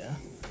here.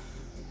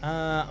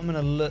 I'm going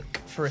to look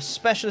for a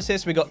specialist here.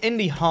 So we got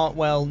Indy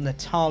Hartwell,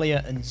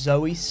 Natalia, and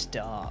Zoe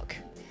Stark.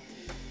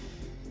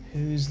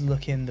 Who's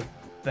looking the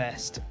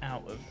best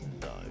out of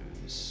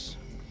those?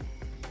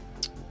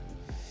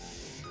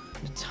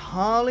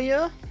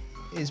 Natalia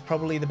is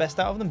probably the best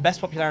out of them. Best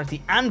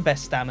popularity and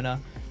best stamina.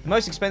 The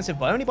most expensive,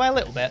 but only by a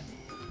little bit.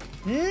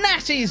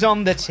 Natty's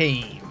on the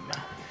team.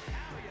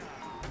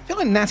 I feel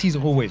like Natty's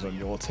always on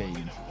your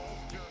team.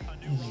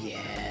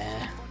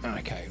 Yeah.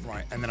 Okay,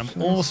 right. And then I'm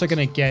also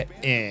going to get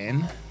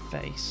in...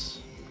 Face.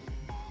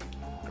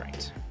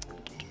 Great.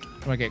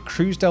 Do I get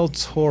Cruz del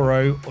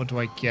Toro, or do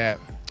I get...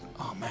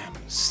 Oh, man,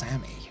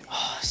 Sammy.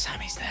 Oh,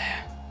 Sammy's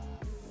there.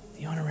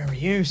 The honorary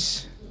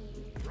use.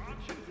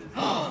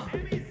 I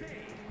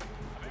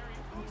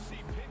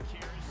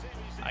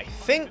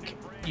think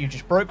you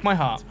just broke my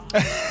heart.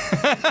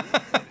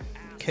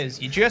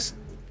 Because you just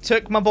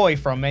took my boy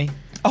from me.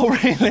 Oh,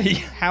 really?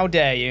 How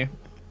dare you?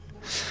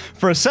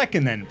 For a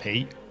second then,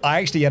 Pete, I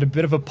actually had a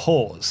bit of a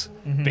pause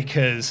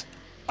because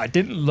I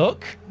didn't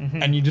look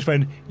and you just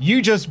went,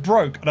 you just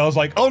broke. And I was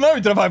like, oh no,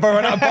 did I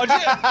run out of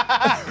budget?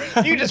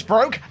 You just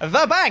broke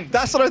the bank.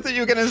 That's what I thought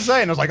you were going to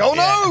say. And I was like, oh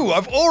no,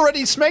 I've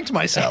already smegged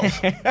myself.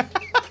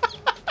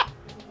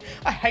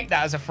 I hate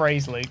that as a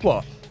phrase, Luke.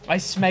 What? I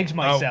smegged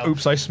myself. Oh,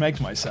 oops, I smegged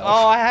myself.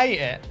 Oh, I hate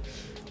it.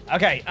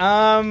 Okay,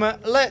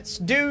 let's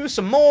do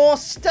some more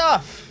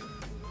stuff.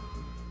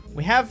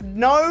 We have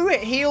no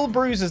heel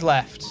bruisers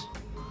left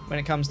when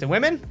it comes to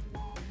women.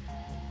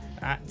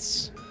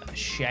 That's a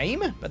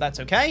shame, but that's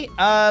okay.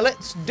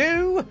 Let's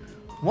do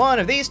one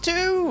of these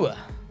 2.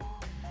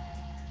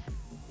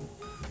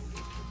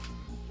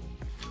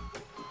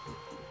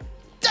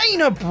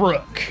 Dana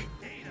Brooke.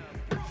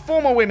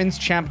 Former women's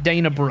champ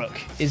Dana Brooke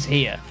is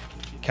here.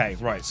 Okay,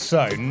 right.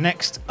 So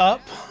next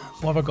up,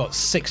 what have I got?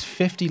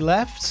 650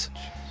 left.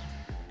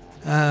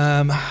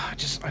 I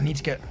need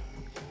to get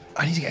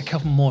a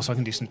couple more so I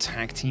can do some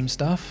tag team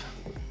stuff.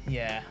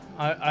 Yeah,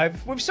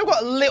 we've still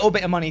got a little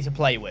bit of money to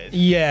play with.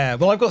 Yeah,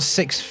 well, I've got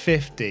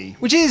 650,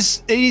 which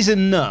is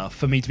enough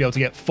for me to be able to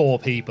get 4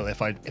 people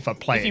if I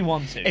play it. If you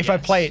want to, if I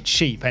play it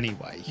cheap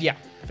anyway. Yeah,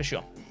 for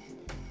sure.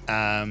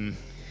 Um,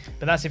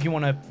 But that's if you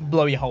want to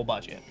blow your whole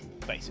budget,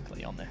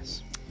 basically, on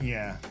this.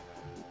 yeah.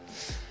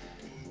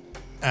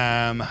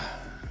 Am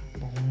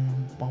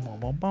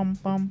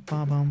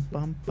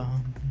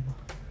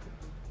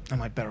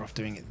I better off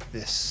doing it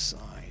this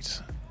side?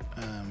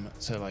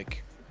 So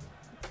like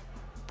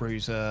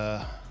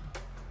Bruiser,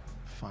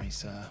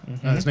 fighter. No,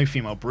 there's no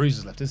female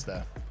bruisers left, is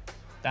there?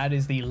 That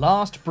is the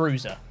last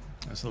bruiser.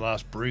 That's the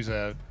last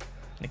bruiser.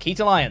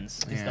 Nikita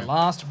Lyons is the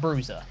last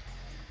bruiser.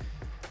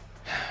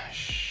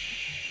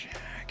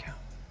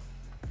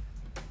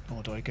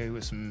 Or do I go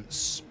with some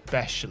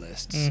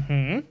specialists?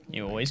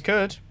 You always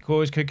could. You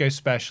always could go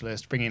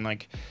specialist, bring in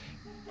like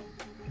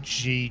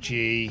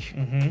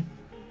GG,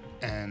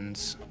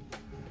 and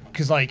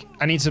because like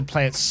I need to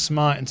play it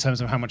smart in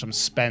terms of how much I'm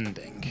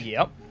spending.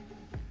 Yep.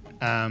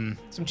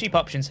 Some cheap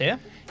options here.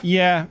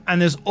 Yeah,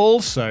 and there's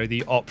also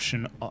the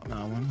option. Oh, no,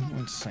 I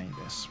won't say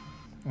this.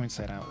 I won't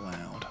say it out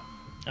loud.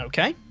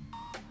 Okay.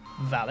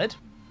 Valid.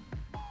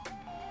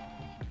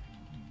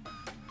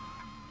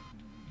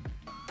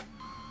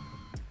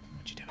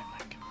 What you doing,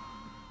 Nick?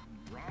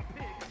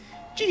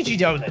 GG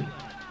Dolan.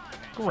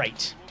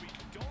 Great.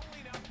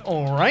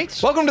 All right.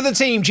 Welcome to the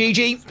team,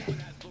 GG.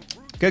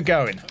 Good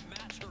going.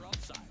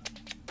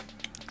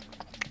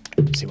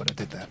 Let's see what I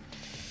did there.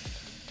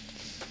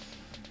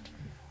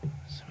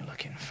 So we're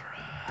looking for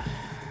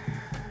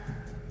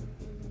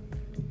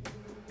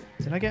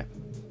Did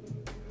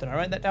I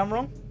write that down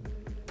wrong?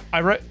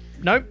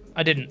 Nope,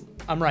 I didn't.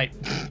 I'm right.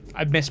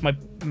 I mixed my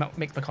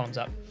columns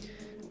up.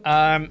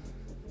 So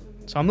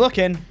I'm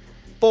looking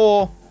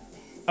for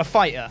a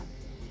fighter.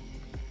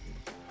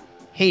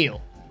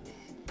 Heel.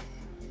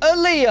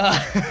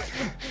 Aaliyah!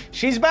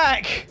 She's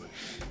back!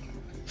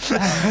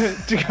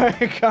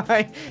 Dakota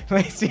Kai,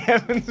 Lacey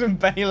Evans and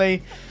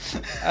Bailey.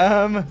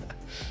 I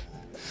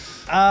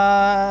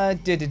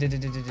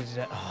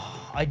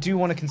do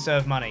want to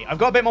conserve money. I've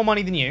got a bit more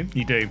money than you.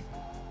 You do.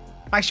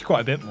 Actually,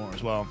 quite a bit more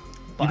as well.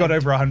 You got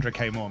over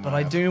 100k more. But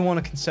I do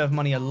want to conserve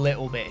money a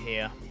little bit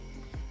here.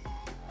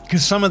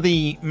 Because some of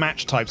the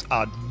match types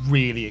are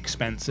really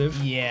expensive.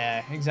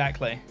 Yeah,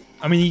 exactly.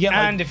 I mean, you get.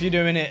 And like, if you're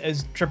doing it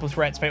as triple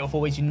threats, fatal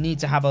four ways, you need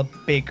to have a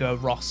bigger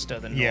roster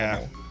than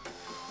normal.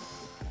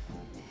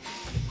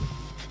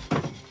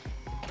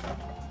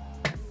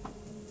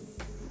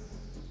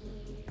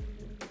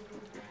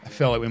 I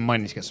feel like we might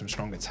need to get some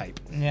stronger tape.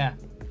 Yeah.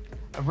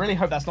 I really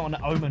hope that's not an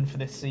omen for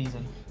this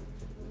season.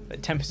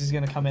 That Tempest is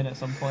going to come in at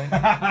some point.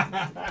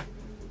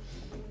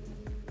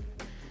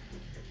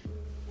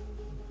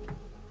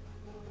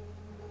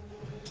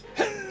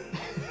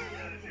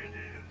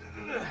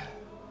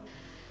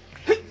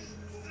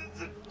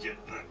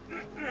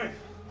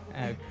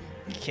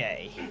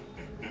 Okay.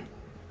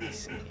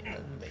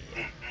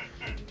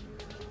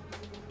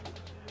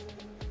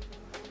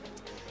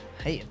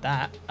 Hated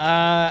that.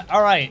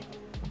 All right.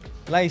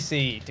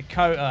 Lacey,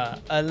 Dakota,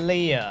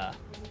 Aaliyah.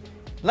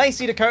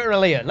 Lacey, Dakota,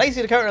 Aaliyah.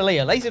 Lacey, Dakota,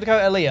 Aaliyah. Lacey,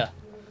 Dakota, Aaliyah.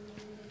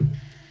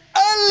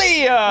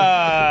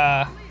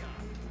 Aaliyah!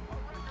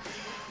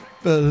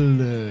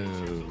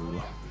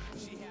 Blue.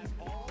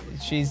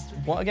 She's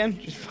what again?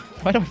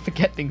 Why do I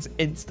forget things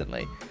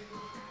instantly?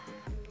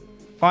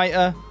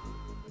 Fighter.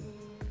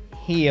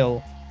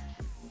 Heel.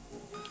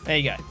 There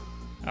you go.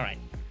 All right.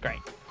 Great.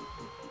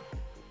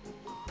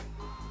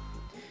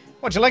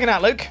 What you looking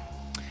at, Luke?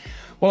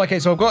 Well, okay,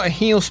 so I've got a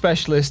heel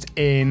specialist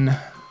in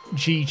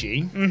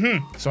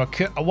GG. So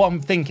what I'm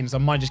thinking is I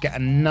might just get I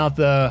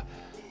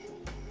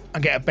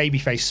get a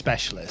babyface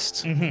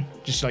specialist.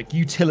 Just like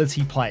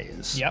utility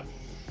players. Yep.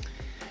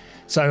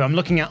 So I'm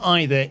looking at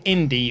either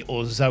Indy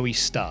or Zoe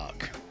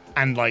Stark.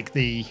 And like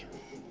I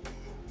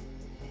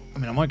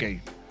might go,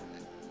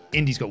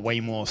 Indy's got way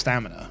more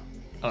stamina.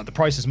 The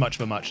price is much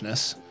of a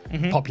muchness.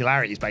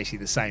 Popularity is basically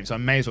the same. So I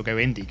may as well go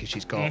Indy because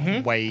she's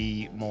got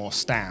way more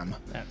stam.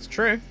 That's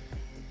true.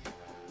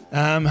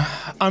 I'm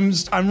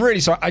really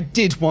sorry. I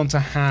did want to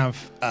have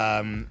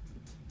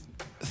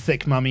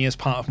Thick Mummy as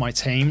part of my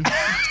team,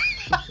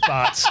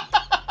 but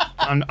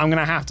I'm going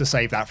to have to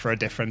save that for a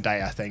different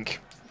day, I think.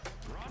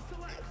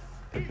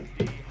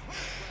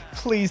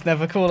 Please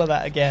never call her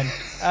that again.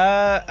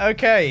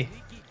 Okay.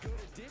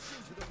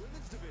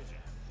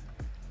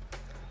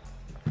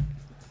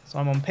 So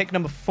I'm on pick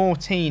number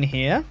 14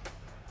 here.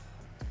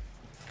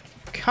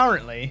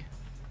 Currently.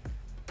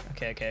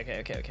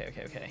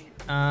 Okay.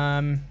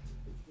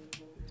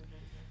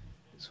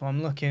 So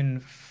I'm looking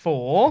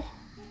for.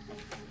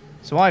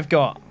 So I've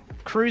got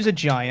Cruiser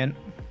Giant,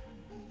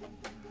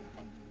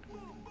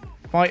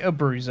 Fighter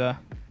Bruiser,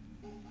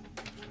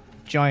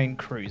 Giant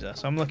Cruiser.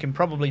 So I'm looking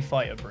probably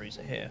Fighter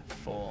Bruiser here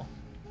for.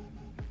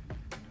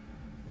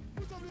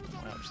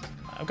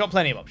 I've got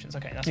plenty of options.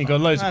 Okay, that's fine. You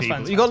got loads of That's people.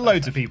 fine, You got fine,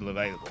 loads fine. of people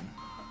available.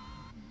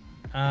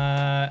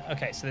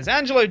 Okay, so there's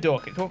Angelo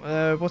Dawkins.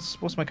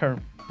 What's my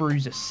current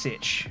bruiser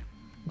sitch?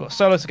 I've got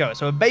solo to go.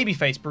 So a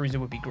babyface bruiser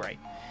would be great.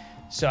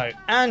 So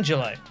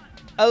Angelo,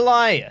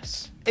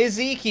 Elias,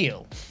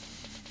 Ezekiel.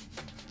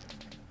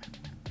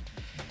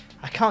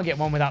 I can't get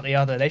one without the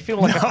other. They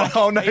feel like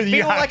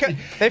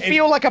they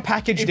feel like a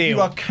package deal. If you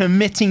are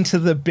committing to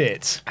the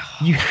bit,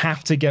 you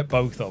have to get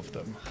both of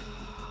them.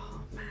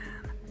 Oh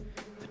man,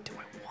 but do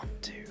I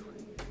want to?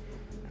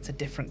 That's a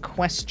different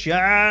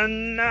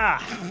question.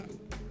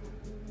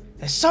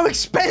 They're so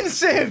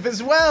expensive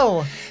as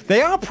well.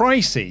 They are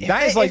pricey.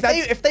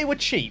 If they were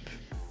cheap,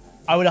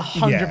 I would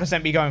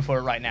 100% be going for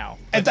it right now.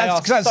 But they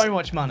are so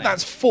much money.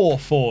 That's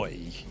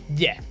 $440.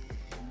 Yeah.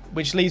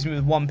 Which leaves me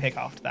with one pick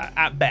after that,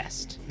 at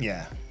best.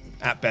 Yeah.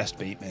 At best,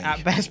 beat me.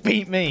 At best,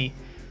 beat me.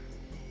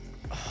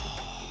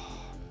 Oh,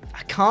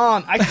 I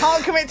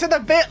can't commit to the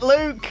bit,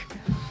 Luke.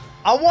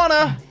 I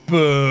wanna.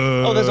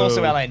 Boo. Oh, there's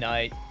also LA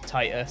Knight.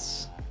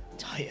 Titus.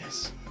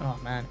 Oh,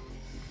 man.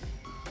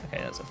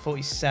 Okay, that's a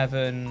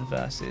 47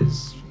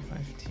 versus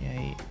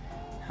 58.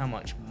 How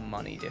much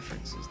money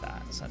difference is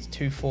that? So that's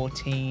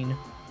 214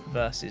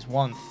 versus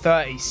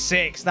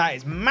 136. That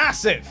is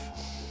massive.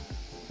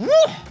 Woo!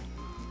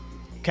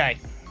 Okay.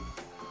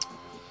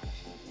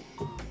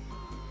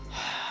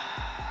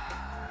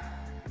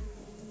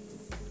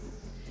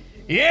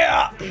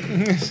 Yeah!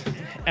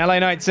 LA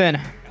Knight's in.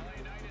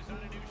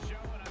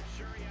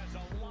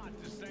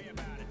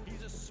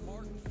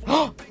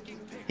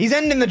 He's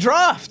ending the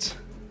draft.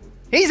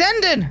 He's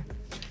ending.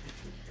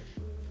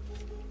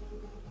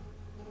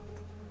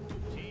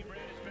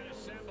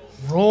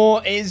 Raw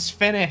is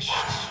finished.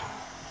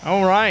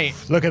 All right.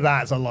 Look at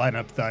that as a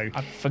lineup, though.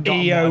 I've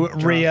forgotten Io, what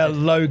I've Rhea,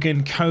 drafted.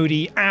 Logan,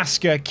 Cody,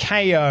 Asuka,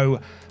 KO,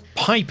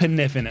 Piper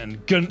Niven,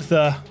 and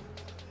Gunther.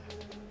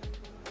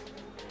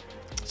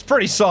 It's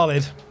pretty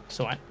solid. It's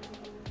all right.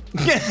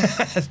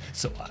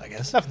 So, I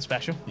guess. Nothing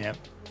special. Yeah.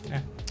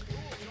 Yeah.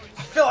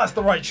 I feel that's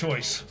the right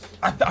choice.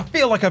 I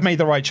feel like I've made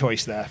the right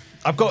choice there.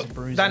 I've got,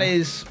 bruiser. that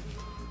is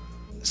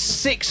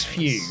 6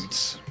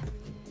 feuds.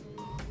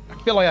 I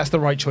feel like that's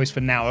the right choice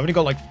for now. I've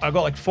got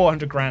like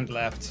 400 grand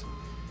left.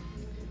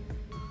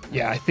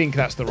 Yeah, I think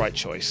that's the right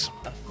choice.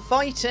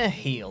 Fighter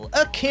heel,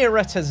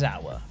 Akira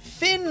Tozawa,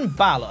 Finn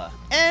Balor,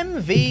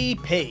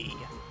 MVP.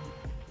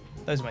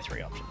 Those are my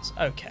 3 options.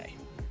 Okay.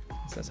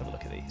 So let's have a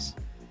look at these.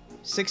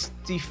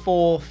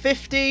 64,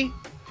 50,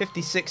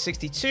 56,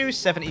 62,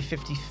 70,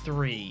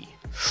 53.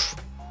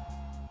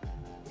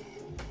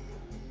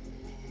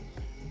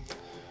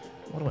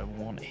 What do I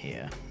want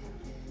here?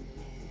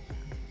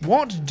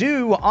 What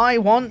do I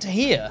want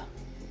here?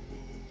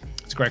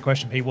 It's a great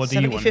question, Pete. What do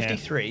you 70, want here?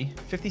 53,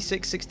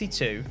 56,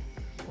 62,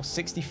 or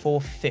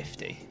 64,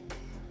 50?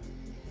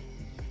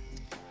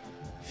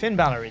 Finn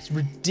Balor is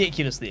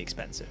ridiculously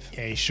expensive.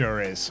 Yeah, he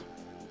sure is.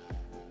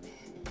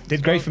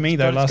 Did great for me,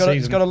 though, last He's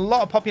season. got a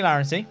lot of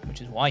popularity, which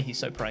is why he's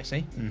so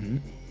pricey. Mm-hmm.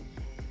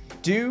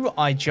 Do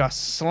I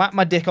just slap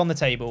my dick on the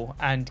table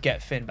and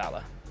get Finn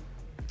Balor?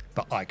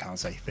 But I can't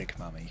say thick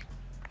mummy.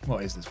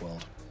 What is this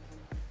world?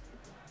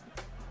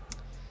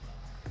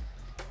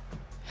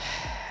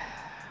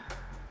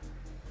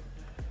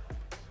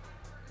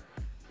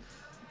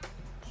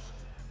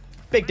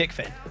 Big Dick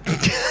Finn.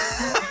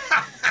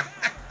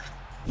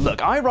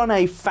 Look, I run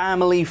a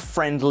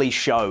family-friendly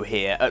show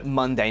here at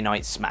Monday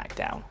Night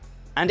SmackDown,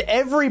 and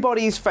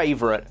everybody's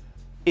favorite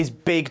is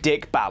Big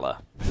Dick Balor.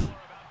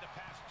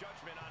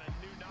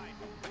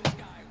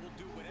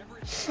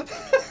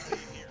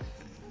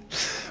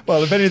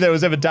 Well, if any there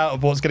was ever doubt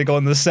of what's going to go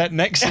on the set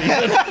next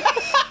season.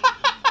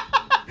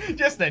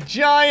 Just a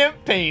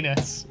giant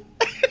penis.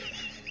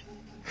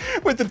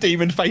 With the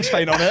demon face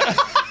paint on it.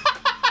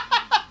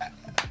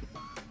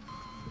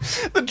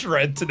 The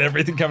dreads and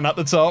everything coming out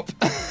the top.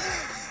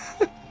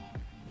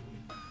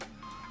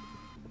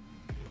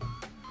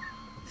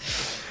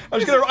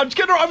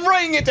 I'm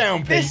writing it down,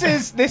 Pete.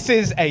 This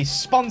is a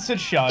sponsored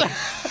show.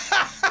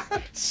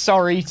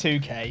 Sorry,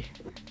 2K.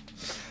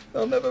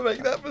 I'll never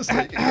make that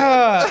mistake.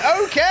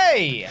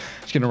 Okay.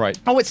 Just gonna write.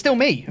 Oh, it's still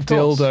me. Of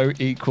course. Dildo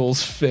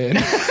equals Finn.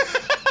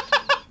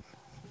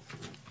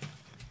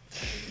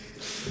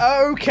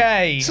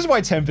 Okay. This is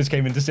why Tempest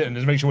came in to sit and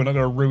just make sure we're not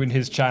going to ruin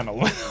his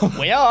channel.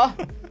 We are.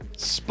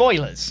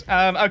 Spoilers.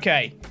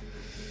 Okay.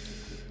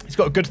 He's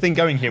got a good thing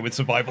going here with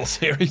Survival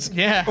Series.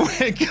 Yeah.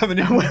 We're coming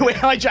in We're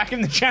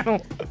hijacking the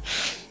channel.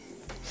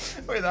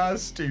 with our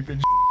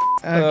stupid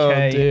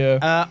Okay. Oh, dear.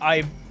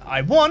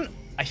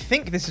 I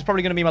think this is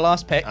probably going to be my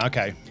last pick.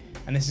 Okay.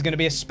 And this is going to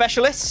be a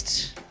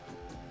specialist.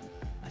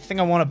 I think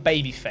I want a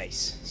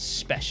babyface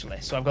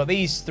specialist. So I've got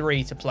these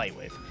 3 to play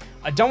with.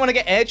 I don't want to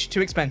get Edge,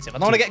 too expensive. I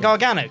don't want to get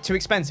Gargano, too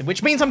expensive,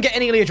 which means I'm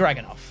getting Ilya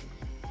Dragunov.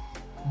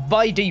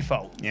 By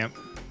default. Yep.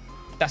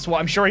 That's what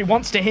I'm sure he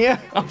wants to hear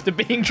after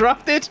being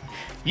drafted.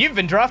 You've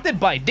been drafted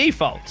by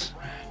default.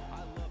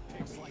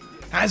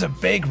 That is a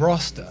big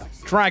roster.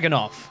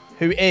 Dragunov,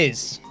 who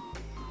is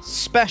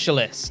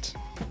specialist,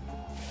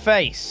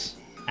 face,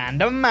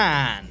 and a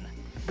man.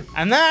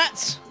 And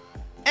that,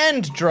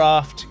 end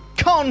draft,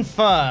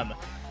 confirm.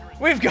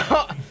 We've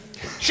got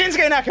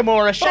Shinsuke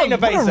Nakamura, Shayna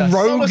what a Baszler,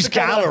 rogues Solo Sikoa,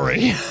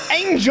 gallery.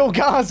 Angel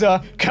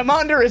Garza,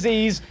 Commander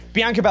Aziz,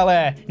 Bianca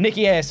Belair,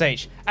 Nikki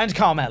ASH, and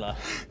Carmella.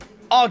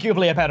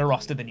 Arguably a better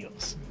roster than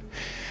yours.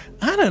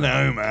 I don't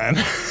know, man.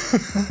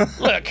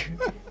 Look,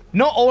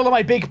 not all of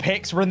my big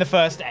picks were in the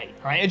first 8,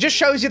 right? It just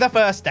shows you the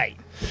first 8.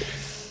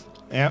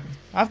 Yep.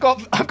 I've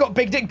got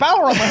Big Dick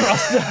Balor on my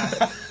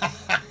roster.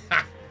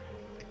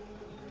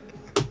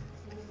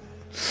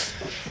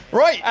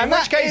 Right, And in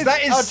which case,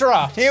 that is our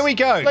draft. Here we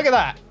go. Look at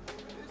that.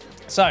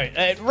 So,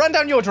 run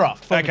down your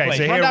draft. Okay,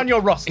 so run down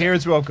your roster. Here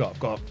is what I've got. I've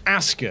got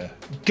Asuka,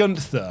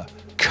 Gunther,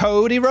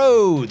 Cody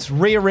Rhodes,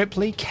 Rhea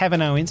Ripley,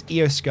 Kevin Owens,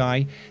 Io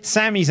Sky,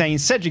 Sami Zayn,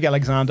 Cedric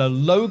Alexander,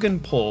 Logan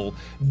Paul,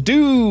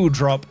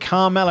 Doudrop,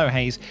 Carmelo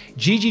Hayes,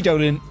 Gigi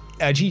Dolan,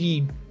 and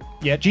the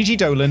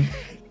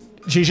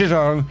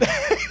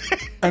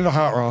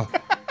Hot Roll,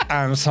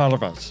 and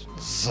Sullivan.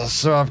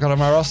 So I've got on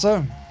my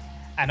roster.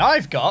 And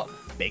I've got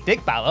Big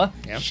Dick Balor,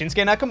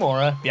 Shinsuke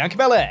Nakamura, Bianca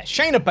Belair,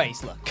 Shayna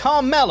Baszler,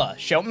 Carmella,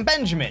 Shelton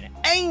Benjamin,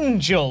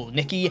 Angel,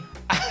 Nikki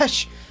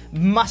Ash,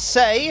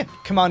 Masay,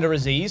 Commander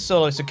Aziz,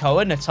 Solo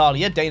Sikoa,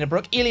 Natalia, Dana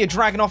Brooke, Ilya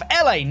Dragunov,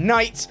 LA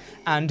Knight,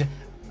 and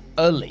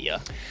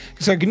Aaliyah.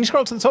 So can you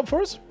scroll to the top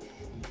for us?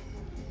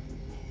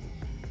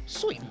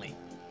 Certainly.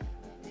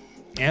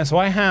 Yeah, so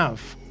I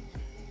have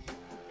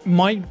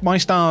my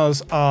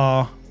stars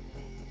are.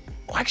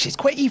 Oh, actually, it's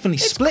quite evenly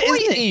split,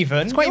 isn't it?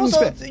 It's quite even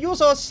split.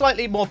 Yours are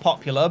slightly more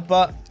popular,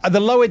 but The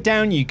lower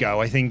down you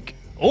go, I think.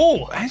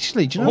 Oh,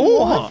 actually, do you know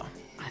what?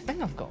 I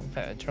think I've got a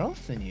better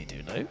draft than you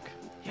do, Luke.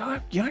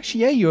 You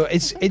actually, yeah, you're.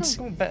 It's. I've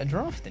got a better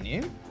draft than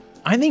you.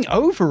 I think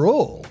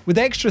overall, with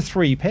the extra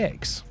 3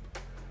 picks.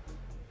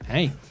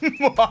 Hey,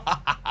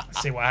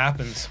 let's see what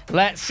happens.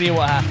 Let's see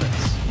what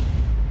happens.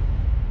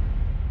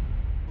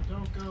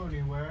 Don't go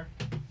anywhere.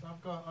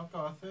 I've got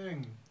a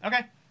thing.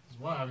 Okay. That's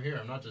why I'm here.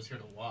 I'm not just here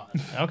to watch.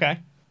 Okay.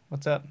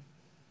 What's up?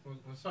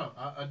 What's up?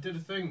 I did a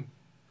thing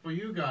for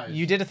you guys.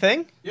 You did a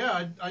thing?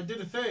 Yeah, I did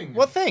a thing.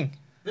 What thing?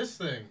 This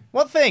thing.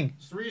 What thing?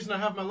 It's the reason I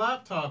have my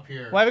laptop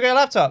here. Why have you got your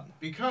laptop?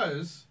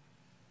 Because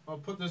I'll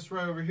put this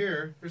right over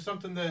here. There's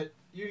something that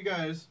you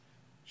guys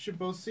should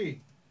both see.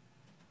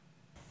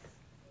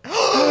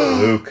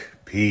 Luke,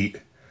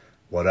 Pete,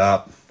 what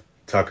up?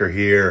 Tucker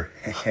here.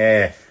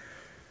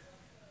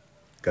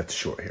 Got the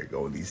short hair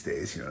going these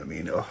days, you know what I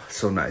mean? Oh,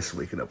 so nice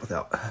waking up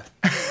without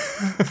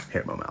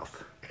hair in my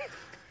mouth.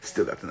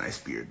 Still got the nice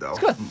beard, though. It's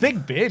got a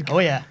big beard. Oh,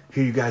 yeah.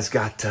 Here you guys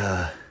got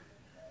the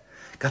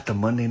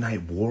Monday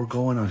Night War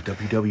going on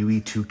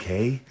WWE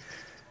 2K.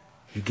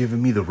 You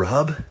giving me the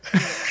rub?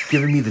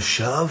 Giving me the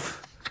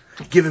shove?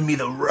 Giving me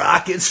the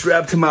rocket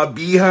strapped to my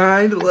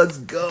behind? Let's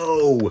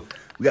go.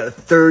 We got a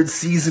 3rd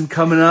season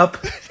coming up.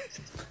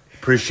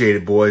 Appreciate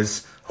it,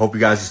 boys. Hope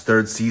you guys'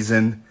 3rd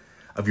season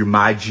of your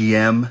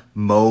MyGM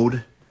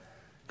mode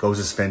goes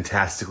as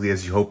fantastically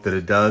as you hope that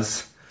it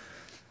does.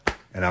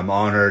 And I'm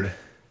honored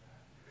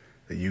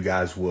that you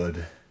guys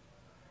would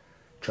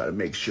try to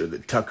make sure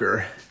that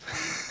Tucker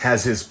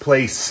has his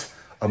place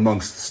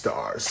amongst the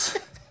stars.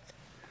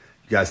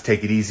 You guys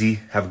take it easy.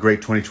 Have a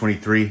great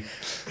 2023.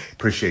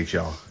 Appreciate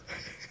y'all.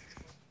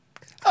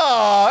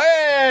 Oh,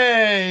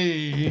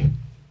 hey!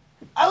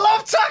 I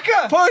love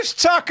Tucker! Push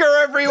Tucker,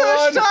 everyone!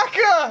 Push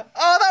Tucker!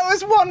 Oh, that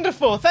was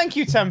wonderful. Thank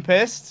you,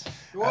 Tempest.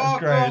 That's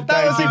great.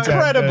 That was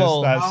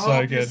incredible. That's I so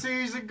hope your good.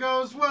 season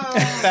goes well.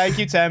 Thank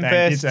you, Tempest.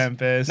 Thank you,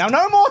 Tempest. Now,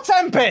 no more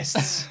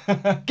Tempests!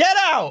 Get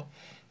out!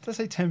 Did I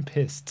say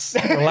Tempests?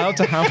 We're allowed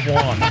to have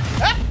one.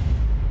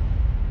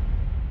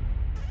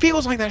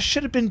 Feels like that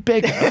should have been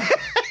bigger. You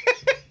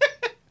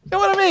know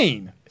what I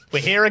mean? We're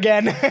here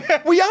again.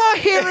 We are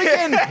here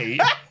again,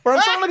 Pete. Where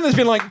I'm sort of looking at this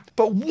being like,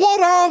 but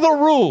what are the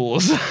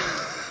rules?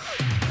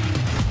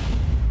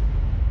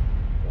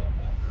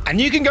 And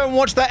you can go and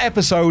watch that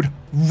episode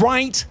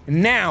right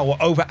now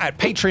over at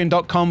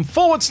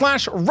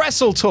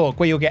patreon.com/WrestleTalk,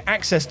 where you'll get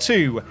access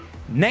to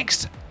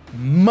next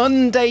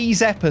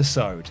Monday's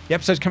episode. The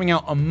episode's coming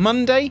out on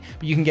Monday,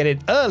 but you can get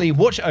it early,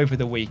 watch it over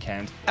the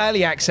weekend.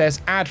 Early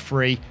access,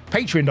 ad-free,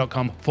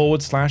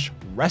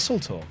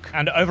 patreon.com/WrestleTalk.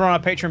 And over on our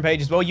Patreon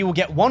page as well, you will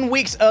get 1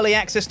 week's early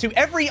access to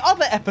every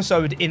other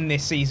episode in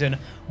this season,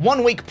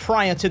 1 week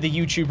prior to the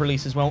YouTube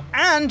release as well.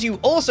 And you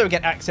also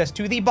get access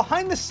to the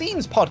Behind the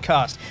Scenes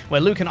podcast,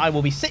 where Luke and I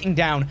will be sitting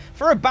down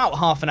for about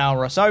half an hour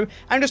or so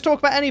and just talk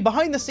about any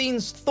behind the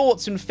scenes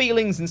thoughts and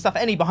feelings and stuff,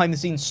 any behind the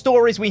scenes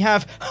stories we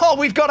have. Oh,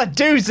 we've got a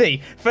doozy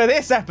for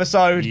this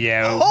episode.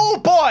 Yeah. Oh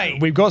boy!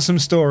 We've got some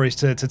stories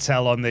to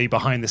tell on the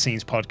Behind the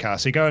Scenes podcast.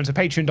 So go into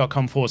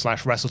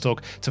patreon.com/WrestleTalk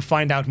to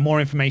find out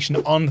more information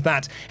on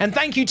that. And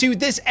thank you to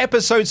this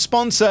episode's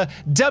sponsor,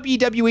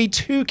 WWE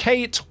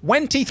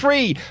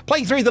 2K23.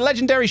 Play through the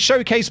legendary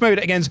showcase mode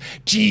against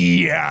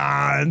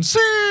John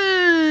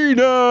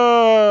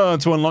Cena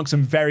to unlock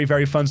some very,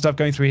 very fun stuff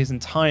going through his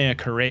entire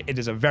career. It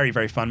is a very,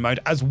 very fun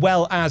mode, as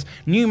well as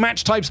new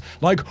match types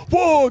like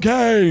War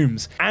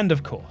Games. And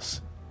of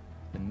course,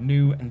 the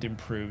new and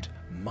improved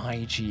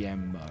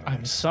MyGM mode.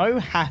 I'm so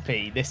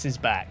happy this is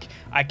back.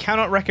 I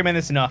cannot recommend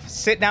this enough.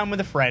 Sit down with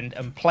a friend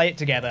and play it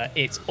together.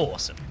 It's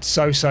awesome.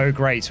 So, so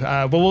great.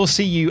 Well, we'll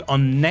see you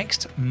on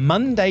next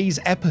Monday's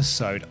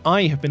episode.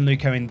 I have been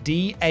Luke Owen,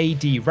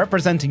 DAD,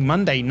 representing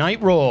Monday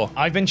Night Raw.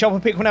 I've been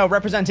Chopper Pickwanell,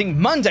 representing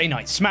Monday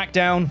Night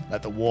SmackDown.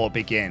 Let the war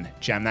begin.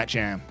 Jam that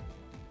jam.